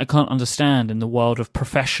something that I can't understand in the world of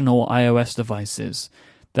professional iOS devices,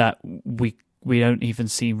 that we don't even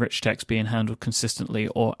see rich text being handled consistently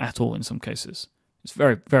or at all in some cases. It's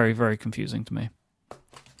very, very, very confusing to me.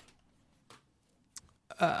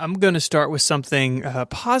 I'm going to start with something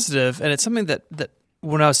positive, and it's something that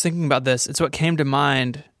when I was thinking about this, it's what came to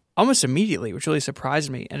mind almost immediately, which really surprised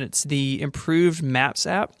me, and it's the improved Maps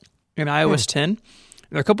app. in iOS 10.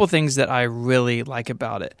 There are a couple of things that I really like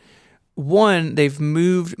about it. One, they've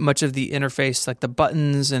moved much of the interface, like the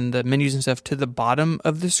buttons and the menus and stuff, to the bottom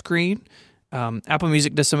of the screen. Apple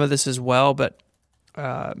Music does some of this as well, but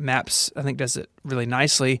Maps, I think, does it really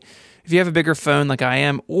nicely. If you have a bigger phone like I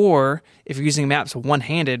am, or if you're using Maps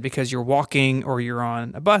one-handed because you're walking or you're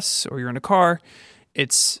on a bus or you're in a car,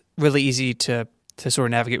 it's really easy to sort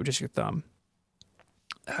of navigate with just your thumb.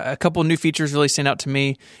 A couple new features really stand out to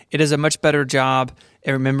me. It does a much better job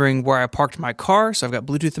at remembering where I parked my car. So I've got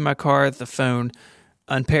Bluetooth in my car. The phone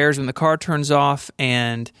unpairs when the car turns off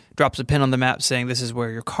and drops a pin on the map saying this is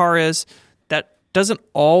where your car is. That doesn't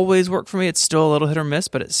always work for me. It's still a little hit or miss,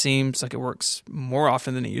 but it seems like it works more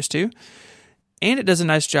often than it used to. And it does a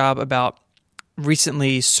nice job about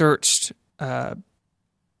recently searched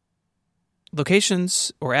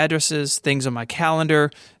locations or addresses, things on my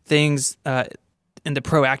calendar, things in the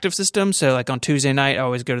proactive system. So like on Tuesday night, I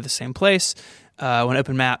always go to the same place. When I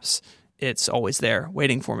open Maps, it's always there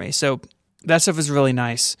waiting for me. So that stuff is really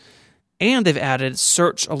nice. And they've added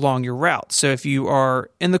search along your route. So if you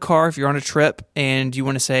are in the car, if you're on a trip and you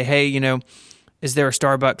want to say, hey, is there a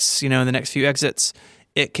Starbucks, in the next few exits?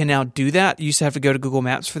 It can now do that. You used to have to go to Google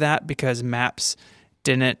Maps for that because Maps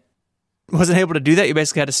wasn't able to do that. You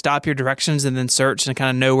basically had to stop your directions and then search and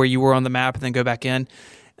kind of know where you were on the map and then go back in.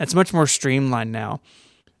 It's much more streamlined now.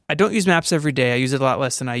 I don't use Maps every day. I use it a lot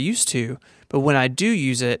less than I used to. But when I do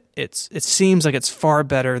use it, it seems like it's far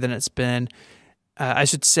better than it's been. I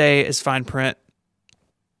should say, as fine print,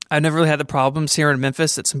 I've never really had the problems here in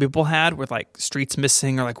Memphis that some people had with like streets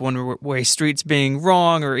missing or like one-way streets being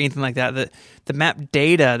wrong or anything like that. The map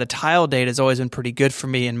data, the tile data has always been pretty good for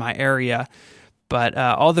me in my area. But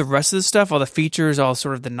all the rest of the stuff, all the features, all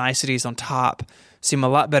sort of the niceties on top seem a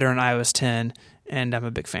lot better in iOS 10, and I'm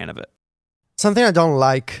a big fan of it. Something I don't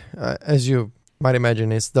like, as you might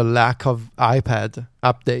imagine, is the lack of iPad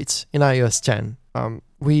updates in iOS 10.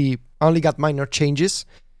 We only got minor changes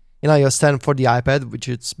in iOS 10 for the iPad, which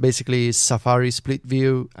is basically Safari split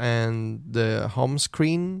view and the home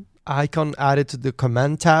screen icon added to the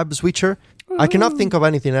command tab switcher. I cannot think of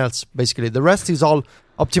anything else, basically. The rest is all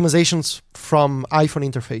optimizations from iPhone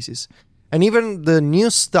interfaces. And even the new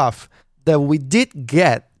stuff that we did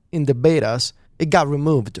get in the betas, it got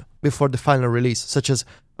removed before the final release, such as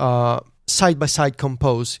side-by-side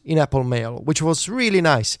compose in Apple Mail, which was really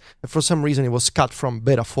nice. For some reason, it was cut from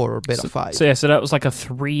Beta 4 or Beta 5. So that was like a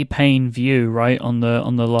 3-pane view, right, on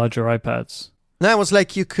the larger iPads. Now it was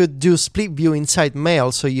like you could do split view inside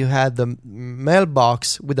Mail, so you had the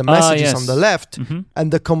mailbox with the messages on the left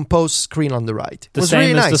and the compose screen on the right. It was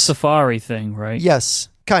really nice. The Safari thing, right? Yes,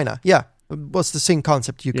 kind of, yeah. It was the same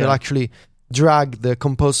concept. You could actually drag the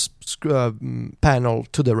compose panel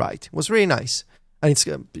to the right. It was really nice. And it's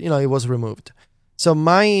it was removed. So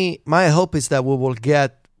my hope is that we will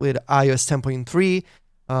get with iOS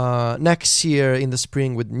 10.3 next year in the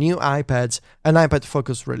spring with new iPads, an iPad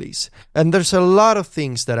Focus release. And there's a lot of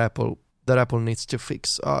things that Apple needs to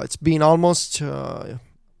fix. It's been almost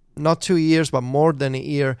not 2 years, but more than a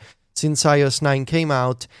year since iOS 9 came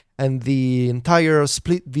out, and the entire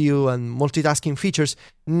split view and multitasking features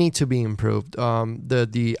need to be improved.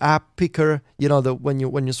 The app picker, when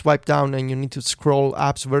you swipe down and you need to scroll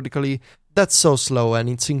apps vertically, that's so slow and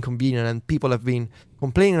it's inconvenient, and people have been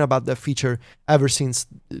complaining about that feature ever since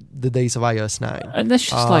the days of iOS 9. And that's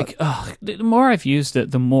just the more I've used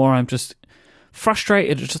it, the more I'm just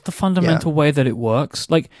frustrated at just the fundamental way that it works.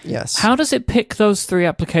 How does it pick those 3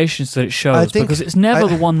 applications that it shows? Because it's never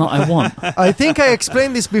the one that I want. I think I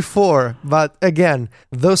explained this before, but again,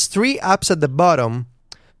 those 3 apps at the bottom,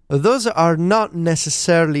 those are not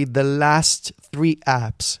necessarily the last 3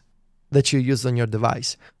 apps that you used on your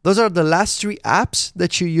device. Those are the last 3 apps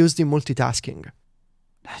that you used in multitasking.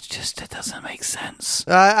 It doesn't make sense.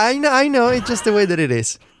 I know, it's just the way that it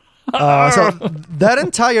is. So that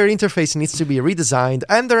entire interface needs to be redesigned,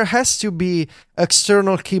 and there has to be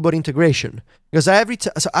external keyboard integration. Because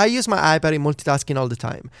so I use my iPad in multitasking all the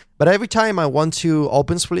time, but every time I want to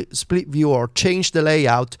open split view or change the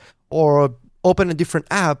layout or open a different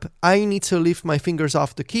app, I need to lift my fingers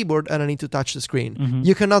off the keyboard and I need to touch the screen. Mm-hmm.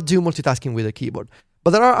 You cannot do multitasking with a keyboard.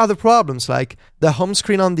 But there are other problems, like the home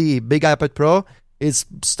screen on the big iPad Pro is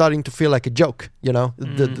starting to feel like a joke.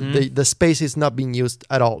 The space is not being used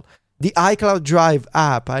at all. The iCloud Drive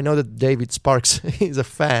app, I know that David Sparks is a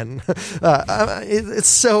fan. It's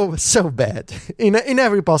so bad in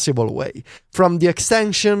every possible way. From the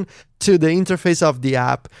extension to the interface of the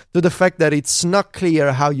app to the fact that it's not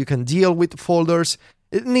clear how you can deal with folders.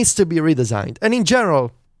 It needs to be redesigned. And in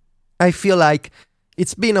general, I feel like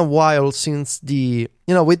it's been a while since with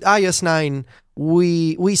iOS 9,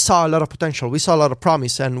 we saw a lot of potential, we saw a lot of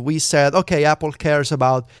promise, and we said, okay, Apple cares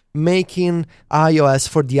about making iOS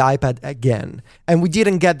for the iPad again. And we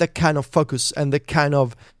didn't get the kind of focus and the kind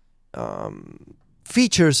of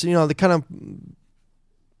features, the kind of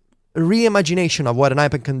reimagination of what an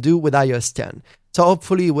iPad can do with iOS 10. So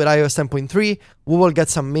hopefully with iOS 10.3, we will get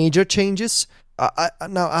some major changes.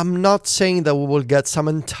 Now, I'm not saying that we will get some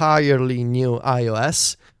entirely new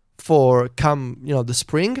iOS for the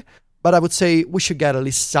spring, but I would say we should get at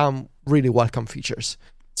least some really welcome features.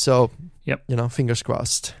 So, yep. Fingers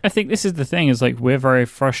crossed. I think this is the thing, is like we're very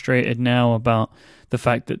frustrated now about the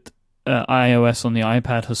fact that iOS on the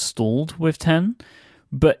iPad has stalled with 10.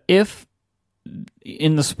 But if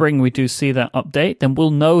in the spring we do see that update, then we'll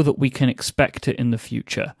know that we can expect it in the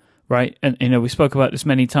future, right? And, we spoke about this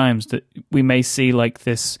many times, that we may see like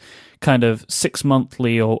this kind of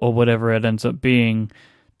 6-monthly or whatever it ends up being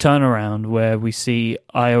turnaround where we see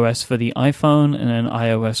iOS for the iPhone and then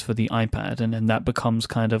iOS for the iPad, and then that becomes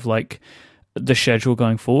kind of like the schedule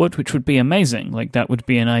going forward, which would be amazing. Like that would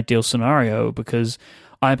be an ideal scenario, because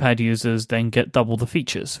iPad users then get double the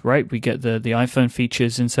features, right? We get the iPhone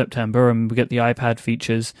features in September and we get the iPad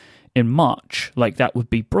features in March. Like that would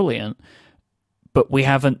be brilliant, but we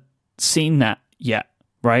haven't seen that yet.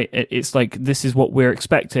 Right? It's like, this is what we're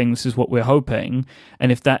expecting, this is what we're hoping,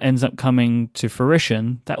 and if that ends up coming to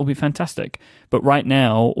fruition, that will be fantastic. But right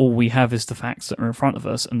now, all we have is the facts that are in front of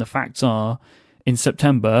us, and the facts are, in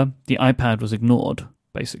September, the iPad was ignored,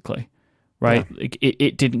 basically. Right? Yeah.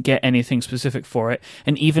 It didn't get anything specific for it,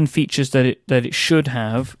 and even features that it should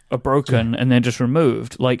have are broken and then just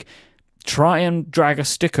removed. Like, try and drag a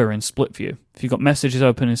sticker in split view. If you've got messages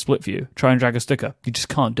open in split view, try and drag a sticker. You just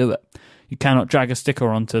can't do it. You cannot drag a sticker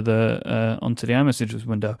onto the iMessages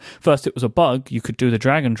window. First, it was a bug. You could do the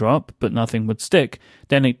drag and drop, but nothing would stick.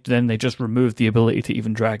 Then they just removed the ability to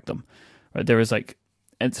even drag them. Right? There is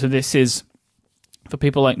and so this is, for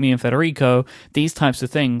people like me and Federico, these types of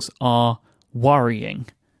things are worrying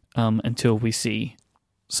until we see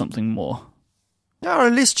something more. Or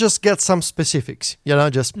at least just get some specifics.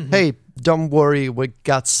 Hey, don't worry, we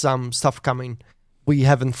got some stuff coming. We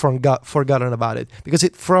haven't forgotten about it, because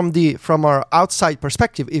from our outside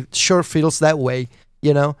perspective, it sure feels that way.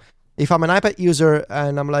 If I'm an iPad user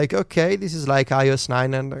and I'm like, okay, this is like iOS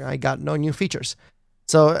 9 and I got no new features.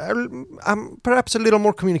 So I'm perhaps a little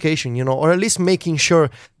more communication, or at least making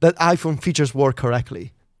sure that iPhone features work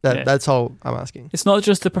correctly. That's all I'm asking. It's not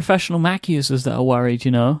just the professional Mac users that are worried,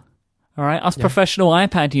 All right, us professional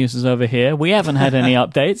iPad users over here, we haven't had any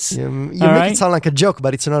updates. You make it sound like a joke,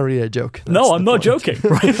 but it's not really a joke. No, I'm not joking,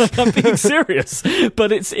 right? Like, I'm being serious.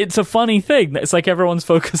 But it's a funny thing. It's like everyone's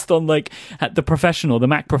focused on like at the professional, the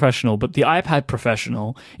Mac professional, but the iPad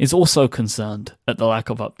professional is also concerned at the lack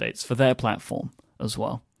of updates for their platform as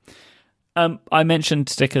well. I mentioned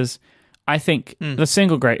stickers. I think the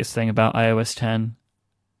single greatest thing about iOS 10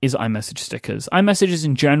 is iMessage stickers. iMessages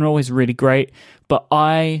in general is really great, but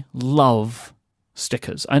I love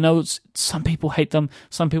stickers. I know some people hate them,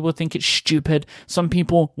 some people think it's stupid, some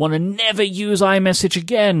people want to never use iMessage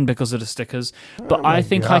again because of the stickers, but I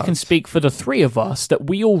think I can speak for the three of us that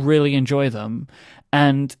we all really enjoy them,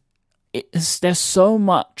 and there's so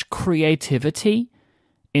much creativity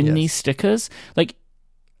in these stickers. Like,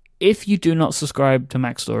 if you do not subscribe to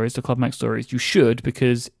Mac Stories, to Club Mac Stories, you should,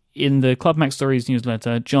 because in the Club Mac Stories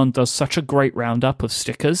newsletter, John does such a great roundup of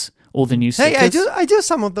stickers, all the new stickers. Hey, I do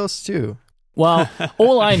some of those too. Well,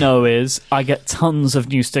 all I know is I get tons of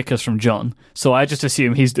new stickers from John, so I just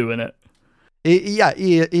assume he's doing it.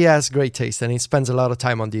 He has great taste, and he spends a lot of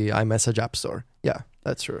time on the iMessage App Store. Yeah,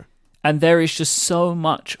 that's true. And there is just so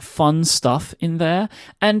much fun stuff in there,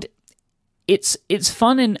 and it's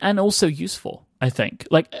fun and also useful, I think.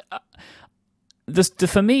 Like,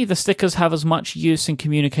 for me, the stickers have as much use in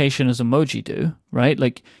communication as emoji do, right?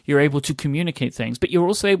 Like, you're able to communicate things, but you're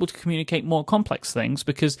also able to communicate more complex things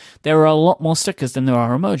because there are a lot more stickers than there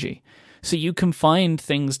are emoji. So you can find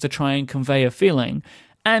things to try and convey a feeling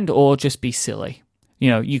and or just be silly.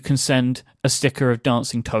 You can send a sticker of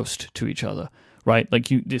dancing toast to each other, right? Like,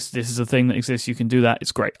 this is a thing that exists. You can do that.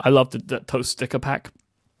 It's great. I love the toast sticker pack.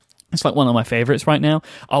 It's like one of my favorites right now.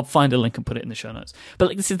 I'll find a link and put it in the show notes. But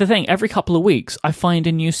like, this is the thing. Every couple of weeks, I find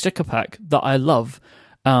a new sticker pack that I love.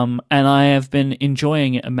 And I have been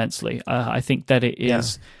enjoying it immensely. I think that it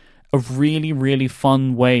is a really, really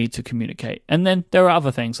fun way to communicate. And then there are other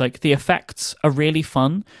things, like the effects are really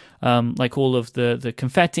fun. Like all of the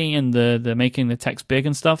confetti and the making the text big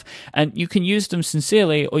and stuff. And you can use them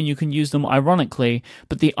sincerely or you can use them ironically,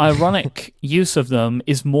 but the ironic use of them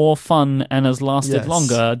is more fun and has lasted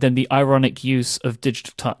longer than the ironic use of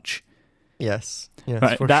digital touch. Yes. Yes,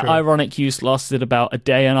 right? for That sure. ironic use lasted about a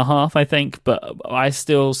day and a half, I think, but I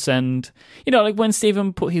still send, like when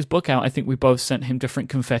Stephen put his book out, I think we both sent him different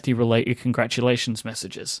confetti-related congratulations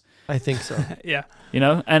messages. I think so. Yeah.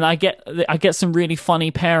 And I get some really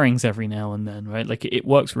funny pairings every now and then, right? Like it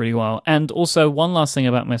works really well. And also one last thing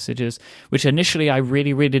about messages, which initially I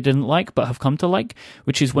really, really didn't like, but have come to like,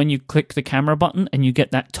 which is when you click the camera button and you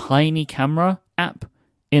get that tiny camera app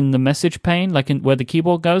in the message pane, like where the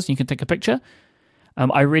keyboard goes, and you can take a picture.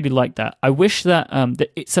 I really like that. I wish that,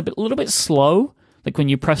 that it's a little bit slow. Like when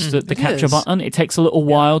you press the capture button, it takes a little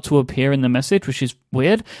while to appear in the message, which is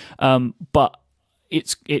weird. But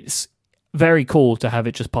it's very cool to have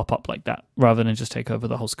it just pop up like that rather than just take over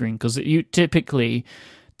the whole screen. Because you typically,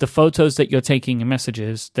 the photos that you're taking in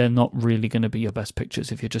messages, they're not really going to be your best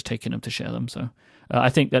pictures if you're just taking them to share them. So I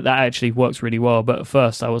think that actually works really well. But at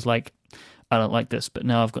first I was like, I don't like this. But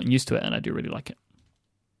now I've gotten used to it and I do really like it.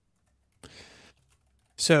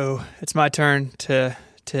 So it's my turn to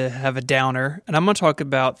have a downer, and I'm going to talk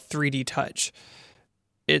about 3D Touch.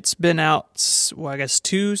 It's been out, I guess,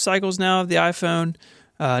 2 cycles now of the iPhone.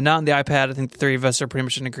 Not on the iPad. I think the three of us are pretty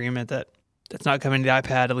much in agreement that that's not coming to the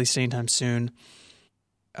iPad, at least anytime soon.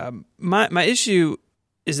 My issue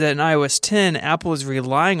is that in iOS 10, Apple is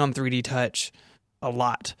relying on 3D Touch a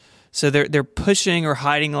lot. So they're pushing or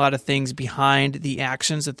hiding a lot of things behind the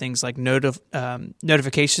actions of things like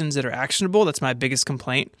notifications that are actionable. That's my biggest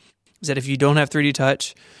complaint, is that if you don't have 3D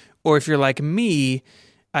Touch, or if you're like me,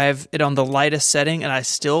 I have it on the lightest setting and I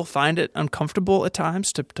still find it uncomfortable at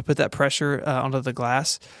times to put that pressure onto the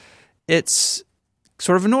glass. It's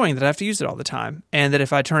sort of annoying that I have to use it all the time. And that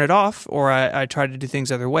if I turn it off or I try to do things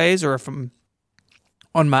other ways, or if I'm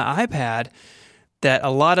on my iPad, that a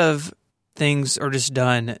lot of things are just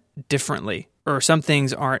done differently, or some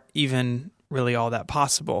things aren't even really all that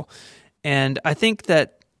possible. And I think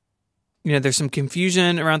that, there's some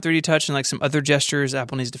confusion around 3D Touch and like some other gestures.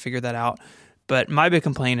 Apple needs to figure that out. But my big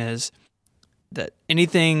complaint is that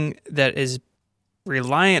anything that is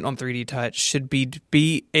reliant on 3D Touch should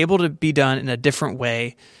be able to be done in a different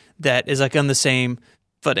way that is like on the same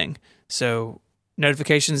footing. So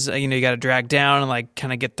notifications, you got to drag down and like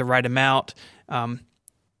kind of get the right amount.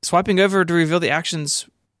 Swiping over to reveal the actions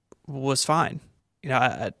was fine.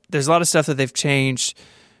 There's a lot of stuff that they've changed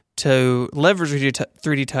to leverage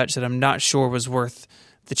 3D Touch that I'm not sure was worth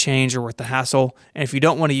the change or worth the hassle. And if you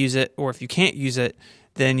don't want to use it, or if you can't use it,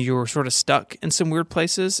 then you're sort of stuck in some weird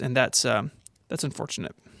places, and that's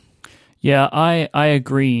unfortunate. Yeah, I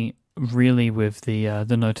agree really with the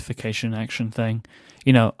notification action thing.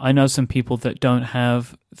 I know some people that don't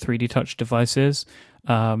have 3D Touch devices,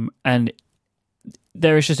 and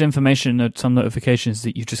there is just information, some notifications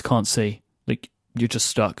that you just can't see. Like, you're just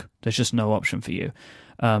stuck. There's just no option for you.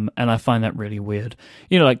 And I find that really weird.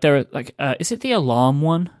 Like there are is it the alarm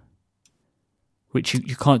one? Which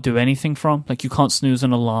you can't do anything from? Like you can't snooze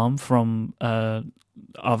an alarm from from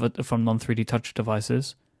non-3D Touch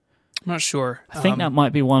devices. I'm not sure. I think that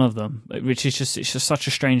might be one of them, which is it's just such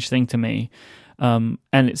a strange thing to me. And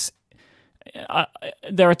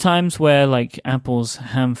there are times where like Apple's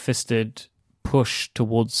ham-fisted push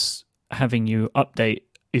towards having you update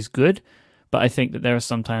is good, but I think that there are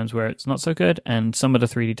some times where it's not so good, and some of the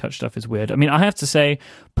 3D Touch stuff is weird. I mean, I have to say,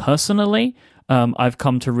 personally, I've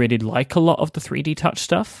come to really like a lot of the 3D Touch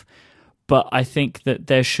stuff, but I think that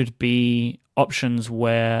there should be options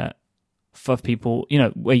where, for people,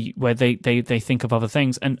 where they think of other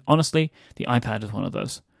things, and honestly, the iPad is one of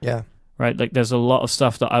those. Yeah. Right? Like, there's a lot of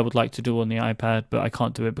stuff that I would like to do on the iPad, but I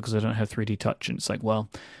can't do it because I don't have 3D Touch, and it's like, well,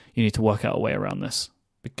 you need to work out a way around this,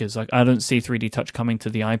 because like I don't see 3D Touch coming to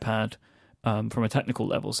the iPad from a technical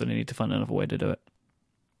level, so they need to find another way to do it.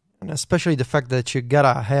 And especially the fact that you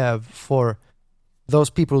gotta have, for those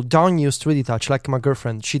people who don't use 3D Touch, like my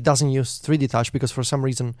girlfriend, she doesn't use 3D Touch because for some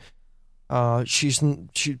reason she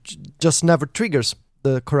just never triggers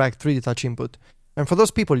the correct 3D Touch input. And for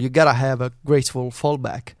those people, you gotta have a graceful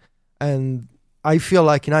fallback. And I feel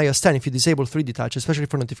like in iOS 10, if you disable 3D Touch, especially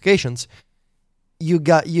for notifications, you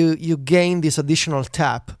gain this additional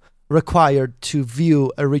tap required to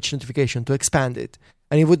view a rich notification, to expand it.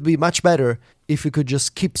 And it would be much better if you could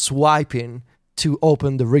just keep swiping to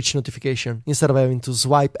open the rich notification instead of having to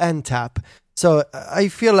swipe and tap. So I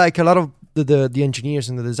feel like a lot of the engineers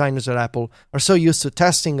and the designers at Apple are so used to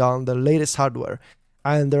testing on the latest hardware,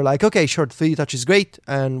 and they're like, okay, sure, 3D Touch is great,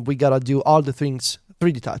 and we gotta do all the things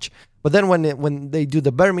 3D Touch. But then when they do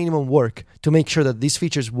the bare minimum work to make sure that these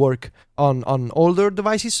features work on older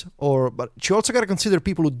devices, but you also got to consider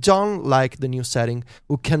people who don't like the new setting,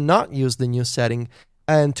 who cannot use the new setting,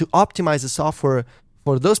 and to optimize the software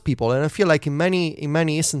for those people. And I feel like in many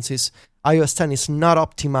instances, iOS 10 is not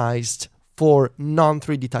optimized for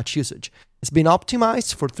non-3D Touch usage. It's been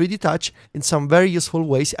optimized for 3D Touch in some very useful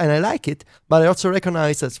ways, and I like it, but I also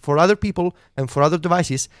recognize that for other people and for other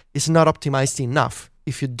devices, it's not optimized enough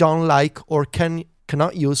if you don't like or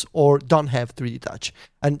cannot use or don't have 3D Touch.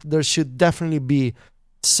 And there should definitely be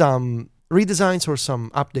some redesigns or some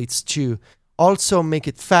updates to also make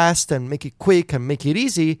it fast and make it quick and make it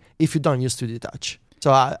easy if you don't use 3D Touch.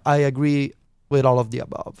 So I agree with all of the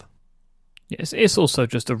above. Yes, it's also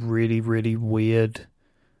just a really, really weird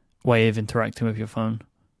way of interacting with your phone.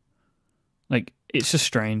 Like, it's just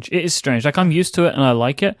strange. It is strange. Like, I'm used to it and I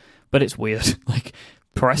like it, but it's weird. Like,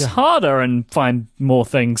 press harder and find more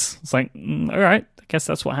things. It's like, all right, I guess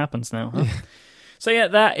that's what happens now. Huh? So yeah,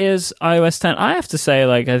 that is iOS 10. I have to say,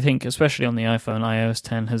 like, I think especially on the iPhone, iOS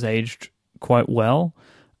 10 has aged quite well.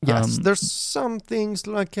 Yes, there's some things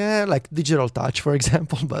like digital touch, for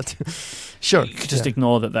example, but sure. You could just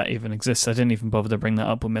ignore that even exists. I didn't even bother to bring that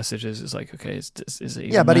up with messages. It's like, okay, is it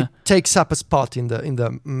even Yeah, but there? it takes up a spot in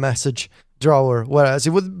the message drawer, whereas it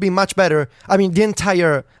would be much better. I mean, the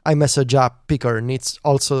entire iMessage app picker needs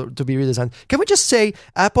also to be redesigned. Can we just say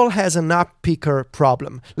Apple has an app picker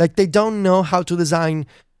problem? Like, they don't know how to design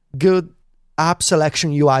good app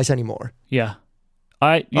selection UIs anymore. Yeah.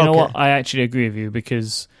 You know what? I actually agree with you,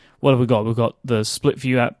 because what have we got? We've got the split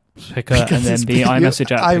view app picker and then the iMessage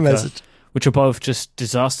app picker, which are both just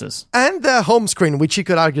disasters. And the home screen, which you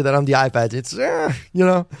could argue that on the iPad, it's, I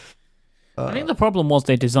think the problem was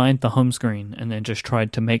they designed the home screen and then just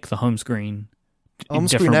tried to make the home screen in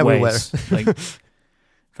different everywhere. ways. Like,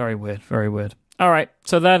 very weird, very weird. All right,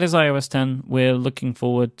 so that is iOS 10. We're looking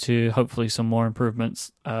forward to hopefully some more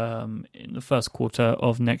improvements in the first quarter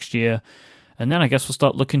of next year. And then I guess we'll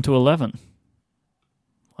start looking to 11.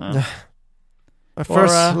 Wow.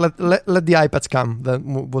 First, let the iPads come,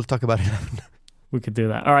 then we'll talk about it. We could do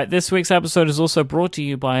that. All right, this week's episode is also brought to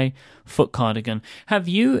you by Foot Cardigan. Have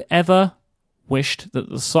you ever wished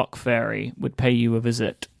that the sock fairy would pay you a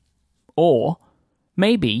visit? Or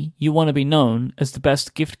maybe you want to be known as the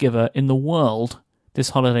best gift giver in the world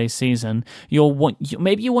this holiday season.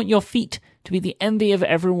 Maybe you want your feet to be the envy of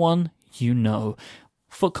everyone you know.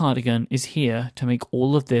 Foot Cardigan is here to make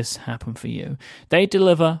all of this happen for you. They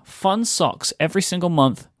deliver fun socks every single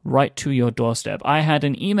month right to your doorstep. I had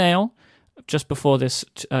an email just before this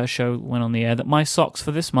show went on the air that my socks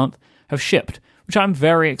for this month have shipped, which I'm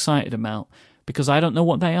very excited about, because I don't know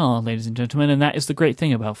what they are, ladies and gentlemen, and that is the great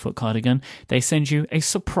thing about Foot Cardigan. They send you a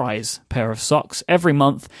surprise pair of socks every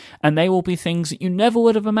month, and they will be things that you never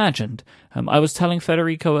would have imagined. I was telling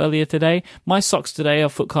Federico earlier today, my socks today are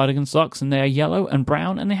Foot Cardigan socks, and they are yellow and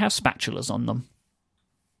brown, and they have spatulas on them.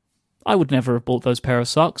 I would never have bought those pair of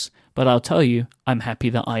socks, but I'll tell you, I'm happy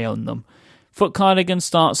that I own them. Foot Cardigan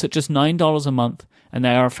starts at just $9 a month, and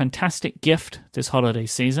they are a fantastic gift this holiday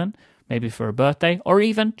season. Maybe for a birthday, or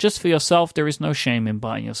even just for yourself. There is no shame in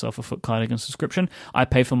buying yourself a Foot Cardigan subscription. I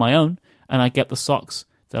pay for my own, and I get the socks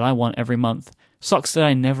that I want every month. Socks that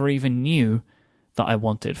I never even knew that I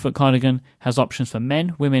wanted. Foot Cardigan has options for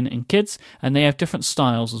men, women, and kids, and they have different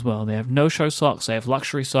styles as well. They have no-show socks, they have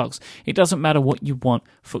luxury socks. It doesn't matter what you want,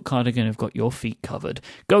 Foot Cardigan have got your feet covered.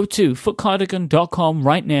 Go to footcardigan.com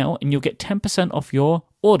right now, and you'll get 10% off your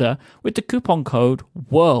order with the coupon code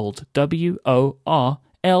WORLD, WORLD.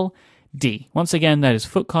 Once again, that is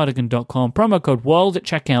footcardigan.com, promo code WORLD at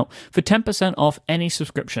checkout for 10% off any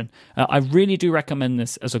subscription. I really do recommend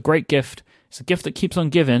this as a great gift. It's a gift that keeps on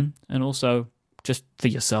giving, and also just for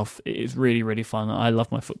yourself. It is really, really fun. I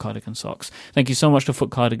love my Foot Cardigan socks. Thank you so much to Foot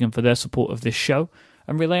Cardigan for their support of this show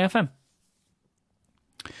and Relay FM.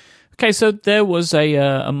 Okay, so there was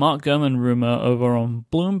a Mark Gurman rumor over on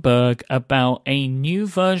Bloomberg about a new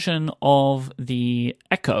version of the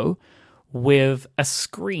Echo with a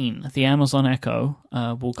screen. The Amazon Echo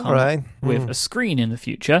will come with a screen in the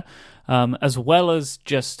future, as well as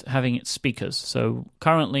just having its speakers. So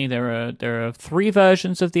currently there are three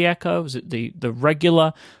versions of the Echo. Is it the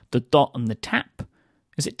regular, the dot, and the tap?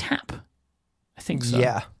 Is it tap? I think so.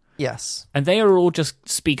 Yeah. Yes. And they are all just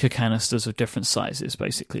speaker canisters of different sizes,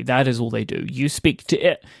 basically. That is all they do. You speak to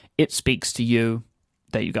it, it speaks to you.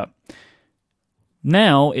 There you go.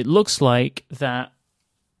 Now it looks like that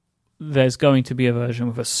there's going to be a version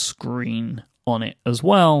with a screen on it as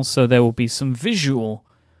well, so there will be some visual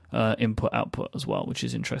input-output as well, which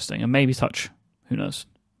is interesting. And maybe touch. Who knows?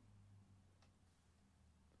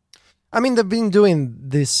 I mean, they've been doing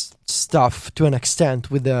this stuff to an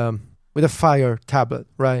extent with the Fire tablet,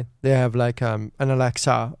 right? They have like an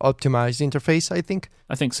Alexa optimized interface, I think.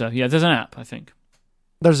 I think so. Yeah, there's an app, I think.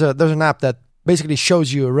 There's an app that basically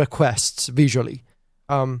shows you requests visually.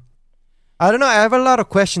 I don't know. I have a lot of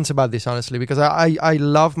questions about this, honestly, because I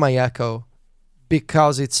love my Echo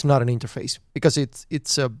because it's not an interface, because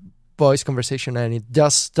it's a voice conversation and it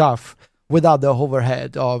does stuff without the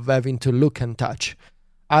overhead of having to look and touch.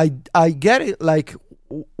 I get it, like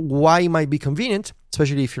why it might be convenient,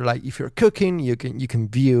 especially if you're cooking, you can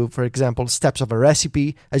view, for example, steps of a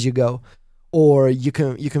recipe as you go, or you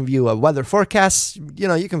can view a weather forecast.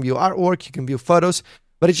 You can view artwork, you can view photos.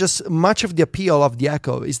 But it's just much of the appeal of the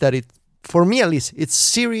Echo is that for me at least, it's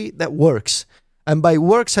Siri that works. And by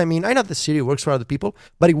works, I mean, I know that Siri works for other people,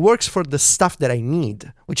 but it works for the stuff that I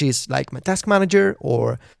need, which is like my task manager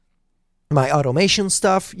or my automation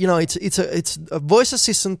stuff. It's a voice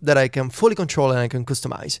assistant that I can fully control and I can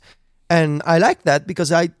customize. And I like that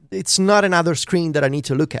because it's not another screen that I need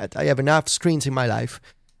to look at. I have enough screens in my life,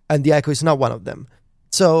 and the Echo is not one of them.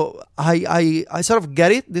 So I sort of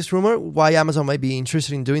get it, this rumor, why Amazon might be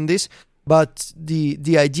interested in doing this. But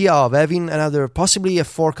the idea of having possibly a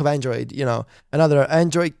fork of Android, another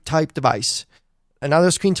Android type device,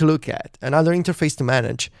 another screen to look at, another interface to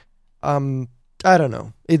manage, I don't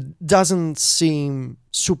know. It doesn't seem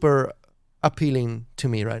super appealing to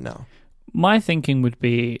me right now. My thinking would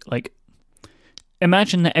be like,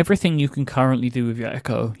 imagine that everything you can currently do with your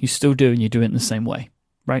Echo, you still do, and you do it in the same way,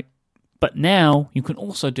 right? But now you can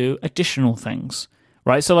also do additional things,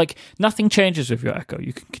 right? So like nothing changes with your Echo.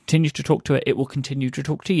 You can continue to talk to it. It will continue to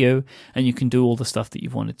talk to you, and you can do all the stuff that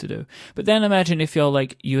you've wanted to do. But then imagine if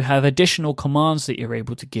you have additional commands that you're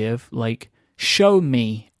able to give, like show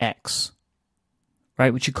me X,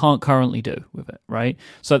 right? Which you can't currently do with it, right?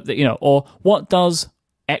 So that, or what does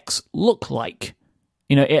X look like?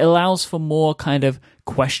 It allows for more kind of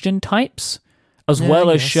question types as well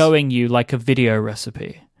as showing you like a video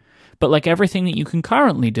recipe. But like everything that you can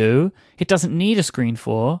currently do, it doesn't need a screen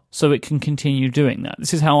for, so it can continue doing that.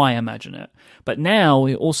 This is how I imagine it. But now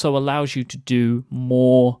it also allows you to do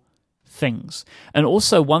more things. And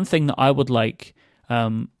also one thing that I would like,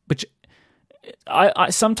 which I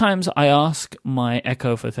sometimes I ask my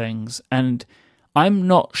Echo for things, and I'm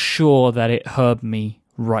not sure that it heard me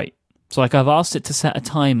right. So like I've asked it to set a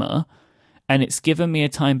timer, and it's given me a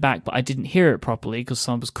time back, but I didn't hear it properly because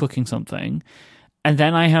someone was cooking something. And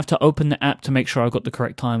then I have to open the app to make sure I've got the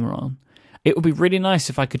correct timer on. It would be really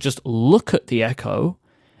nice if I could just look at the Echo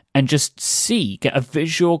and just get a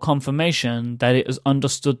visual confirmation that it has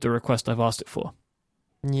understood the request I've asked it for.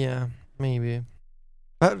 Yeah, maybe.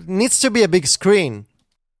 But it needs to be a big screen.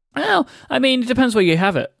 Well, I mean, it depends where you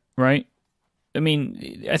have it, right? I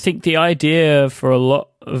mean, I think the idea for a lot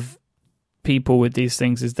of people with these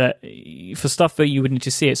things is that for stuff that you would need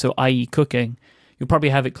to see it, so i.e. cooking, you'll probably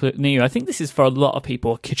have it near you. I think this is for a lot of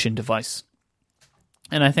people a kitchen device.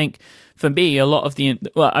 And I think for me, a lot of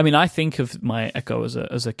I think of my Echo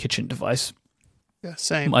as a kitchen device. Yeah,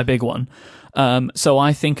 same. My big one. So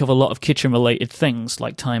I think of a lot of kitchen-related things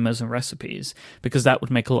like timers and recipes because that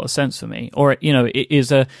would make a lot of sense for me. Or, it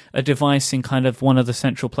is a device in kind of one of the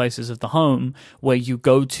central places of the home where you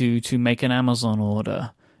go to make an Amazon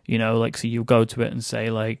order. So you go to it and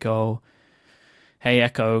say like, oh, hey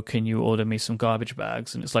Echo, can you order me some garbage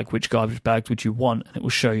bags? And it's like, which garbage bags would you want? And it will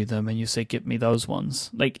show you them, and you say, give me those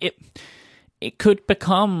ones. Like it could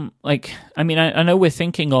become like, I mean, I know we're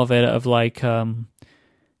thinking of it of like,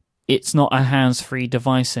 it's not a hands-free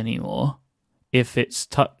device anymore if it's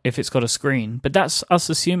got a screen. But that's us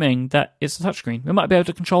assuming that it's a touchscreen. We might be able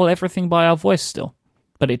to control everything by our voice still,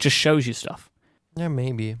 but it just shows you stuff. Yeah,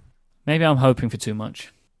 maybe. Maybe I'm hoping for too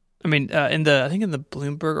much. I mean, in the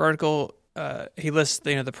Bloomberg article, he lists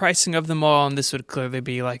the pricing of them all, and this would clearly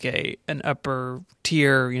be like an upper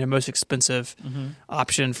tier, most expensive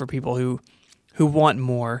option for people who want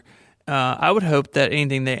more. I would hope that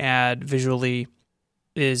anything they add visually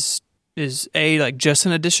is like just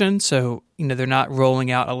an addition, so they're not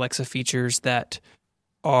rolling out Alexa features that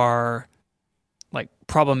are like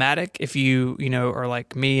problematic. If you are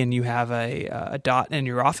like me and you have a dot in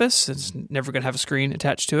your office, it's never going to have a screen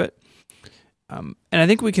attached to it. And I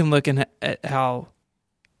think we can look at how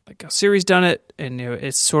Siri's done it, and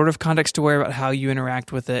it's sort of context aware about how you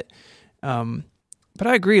interact with it. But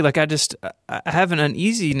I agree. Like I have an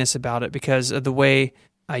uneasiness about it because of the way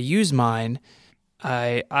I use mine.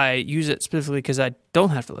 I use it specifically because I don't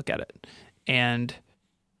have to look at it, and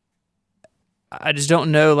I just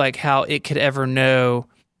don't know like how it could ever know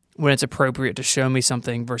when it's appropriate to show me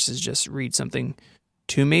something versus just read something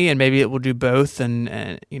to me. And maybe it will do both, and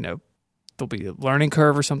there'll be a learning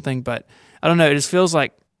curve or something. But I don't know. It just feels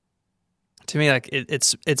like to me like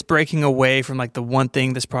it's breaking away from like the one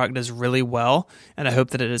thing this product does really well, and I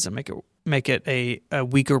hope that it doesn't make it a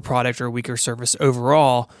weaker product or a weaker service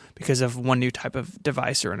overall because of one new type of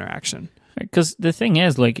device or interaction. Because the thing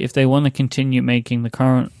is, like, if they want to continue making the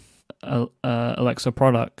current Alexa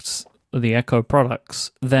products, the Echo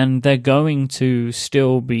products, then they're going to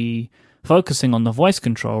still be focusing on the voice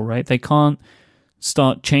control, right? They can't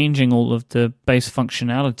start changing all of the base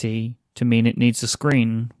functionality to mean it needs a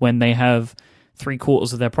screen when they have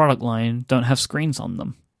 3/4 of their product line don't have screens on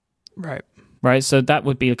them. Right. So that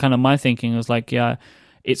would be kind of my thinking, was like, yeah,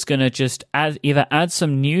 it's going to just either add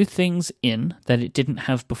some new things in that it didn't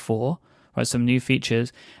have before, right? Some new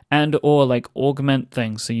features, and or like augment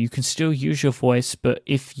things. So you can still use your voice, but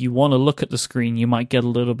if you want to look at the screen, you might get a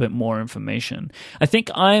little bit more information. I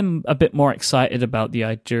think I'm a bit more excited about the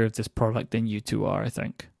idea of this product than you two are, I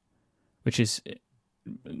think. Which is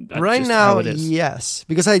right now, yes.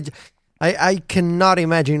 Because I cannot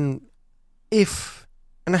imagine if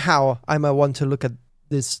and how I might want to look at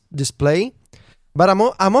this display, but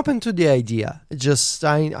I'm open to the idea. Just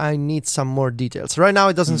I need some more details. Right now,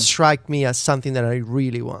 it doesn't strike me as something that I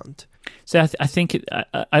really want. So I think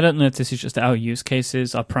I don't know if this is just our use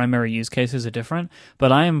cases. Our primary use cases are different,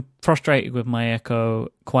 but I am frustrated with my Echo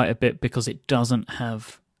quite a bit because it doesn't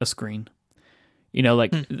have a screen. You know,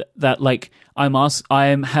 like that. Like I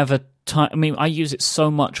have a time. I mean, I use it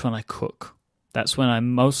so much when I cook. That's when I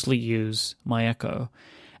mostly use my Echo.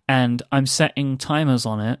 And I'm setting timers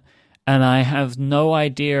on it, and I have no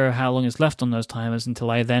idea how long is left on those timers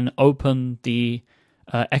until I then open the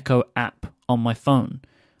Echo app on my phone.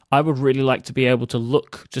 I would really like to be able to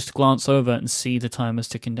look, just glance over and see the timers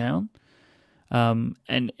ticking down.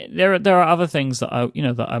 And there are other things that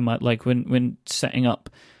I might like when setting up.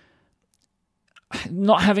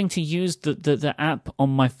 Not having to use the app on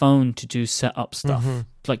my phone to do setup stuff,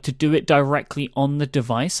 like to do it directly on the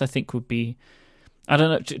device, I think would be, I don't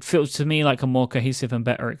know, it feels to me like a more cohesive and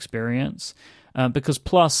better experience. Because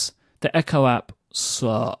plus the Echo app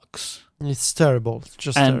sucks. It's terrible. It's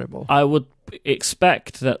just terrible. I would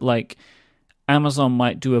expect that like Amazon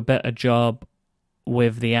might do a better job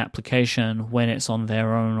with the application when it's on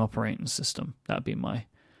their own operating system. That'd be my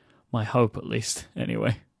hope, at least.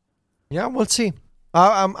 Anyway. Yeah, we'll see.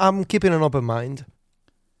 I'm keeping an open mind.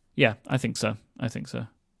 Yeah, I think so.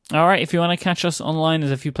 All right, if you want to catch us online,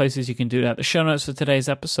 there's a few places you can do that. The show notes for today's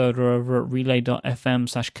episode are over at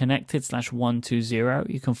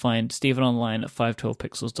relay.fm/connected/120. You can find Stephen online at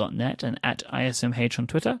 512pixels.net and at ISMH on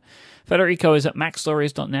Twitter. Federico is at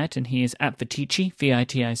macstories.net and he is at Viticci,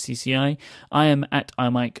 Viticci. I am at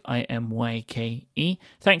imyke, IMYKE.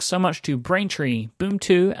 Thanks so much to Braintree,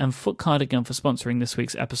 Boom2, and Foot Cardigan for sponsoring this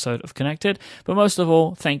week's episode of Connected. But most of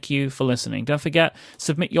all, thank you for listening. Don't forget,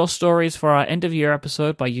 submit your stories for our end of year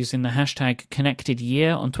episode by using the hashtag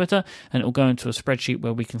ConnectedYear on Twitter, and it will go into a spreadsheet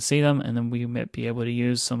where we can see them, and then we might be able to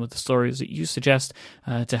use some of the stories that you suggest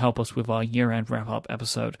to help us with our year-end wrap-up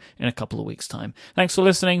episode in a couple of weeks' time. Thanks for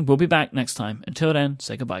listening. We'll be back next time. Until then,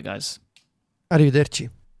 say goodbye, guys. Arrivederci.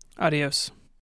 Adios.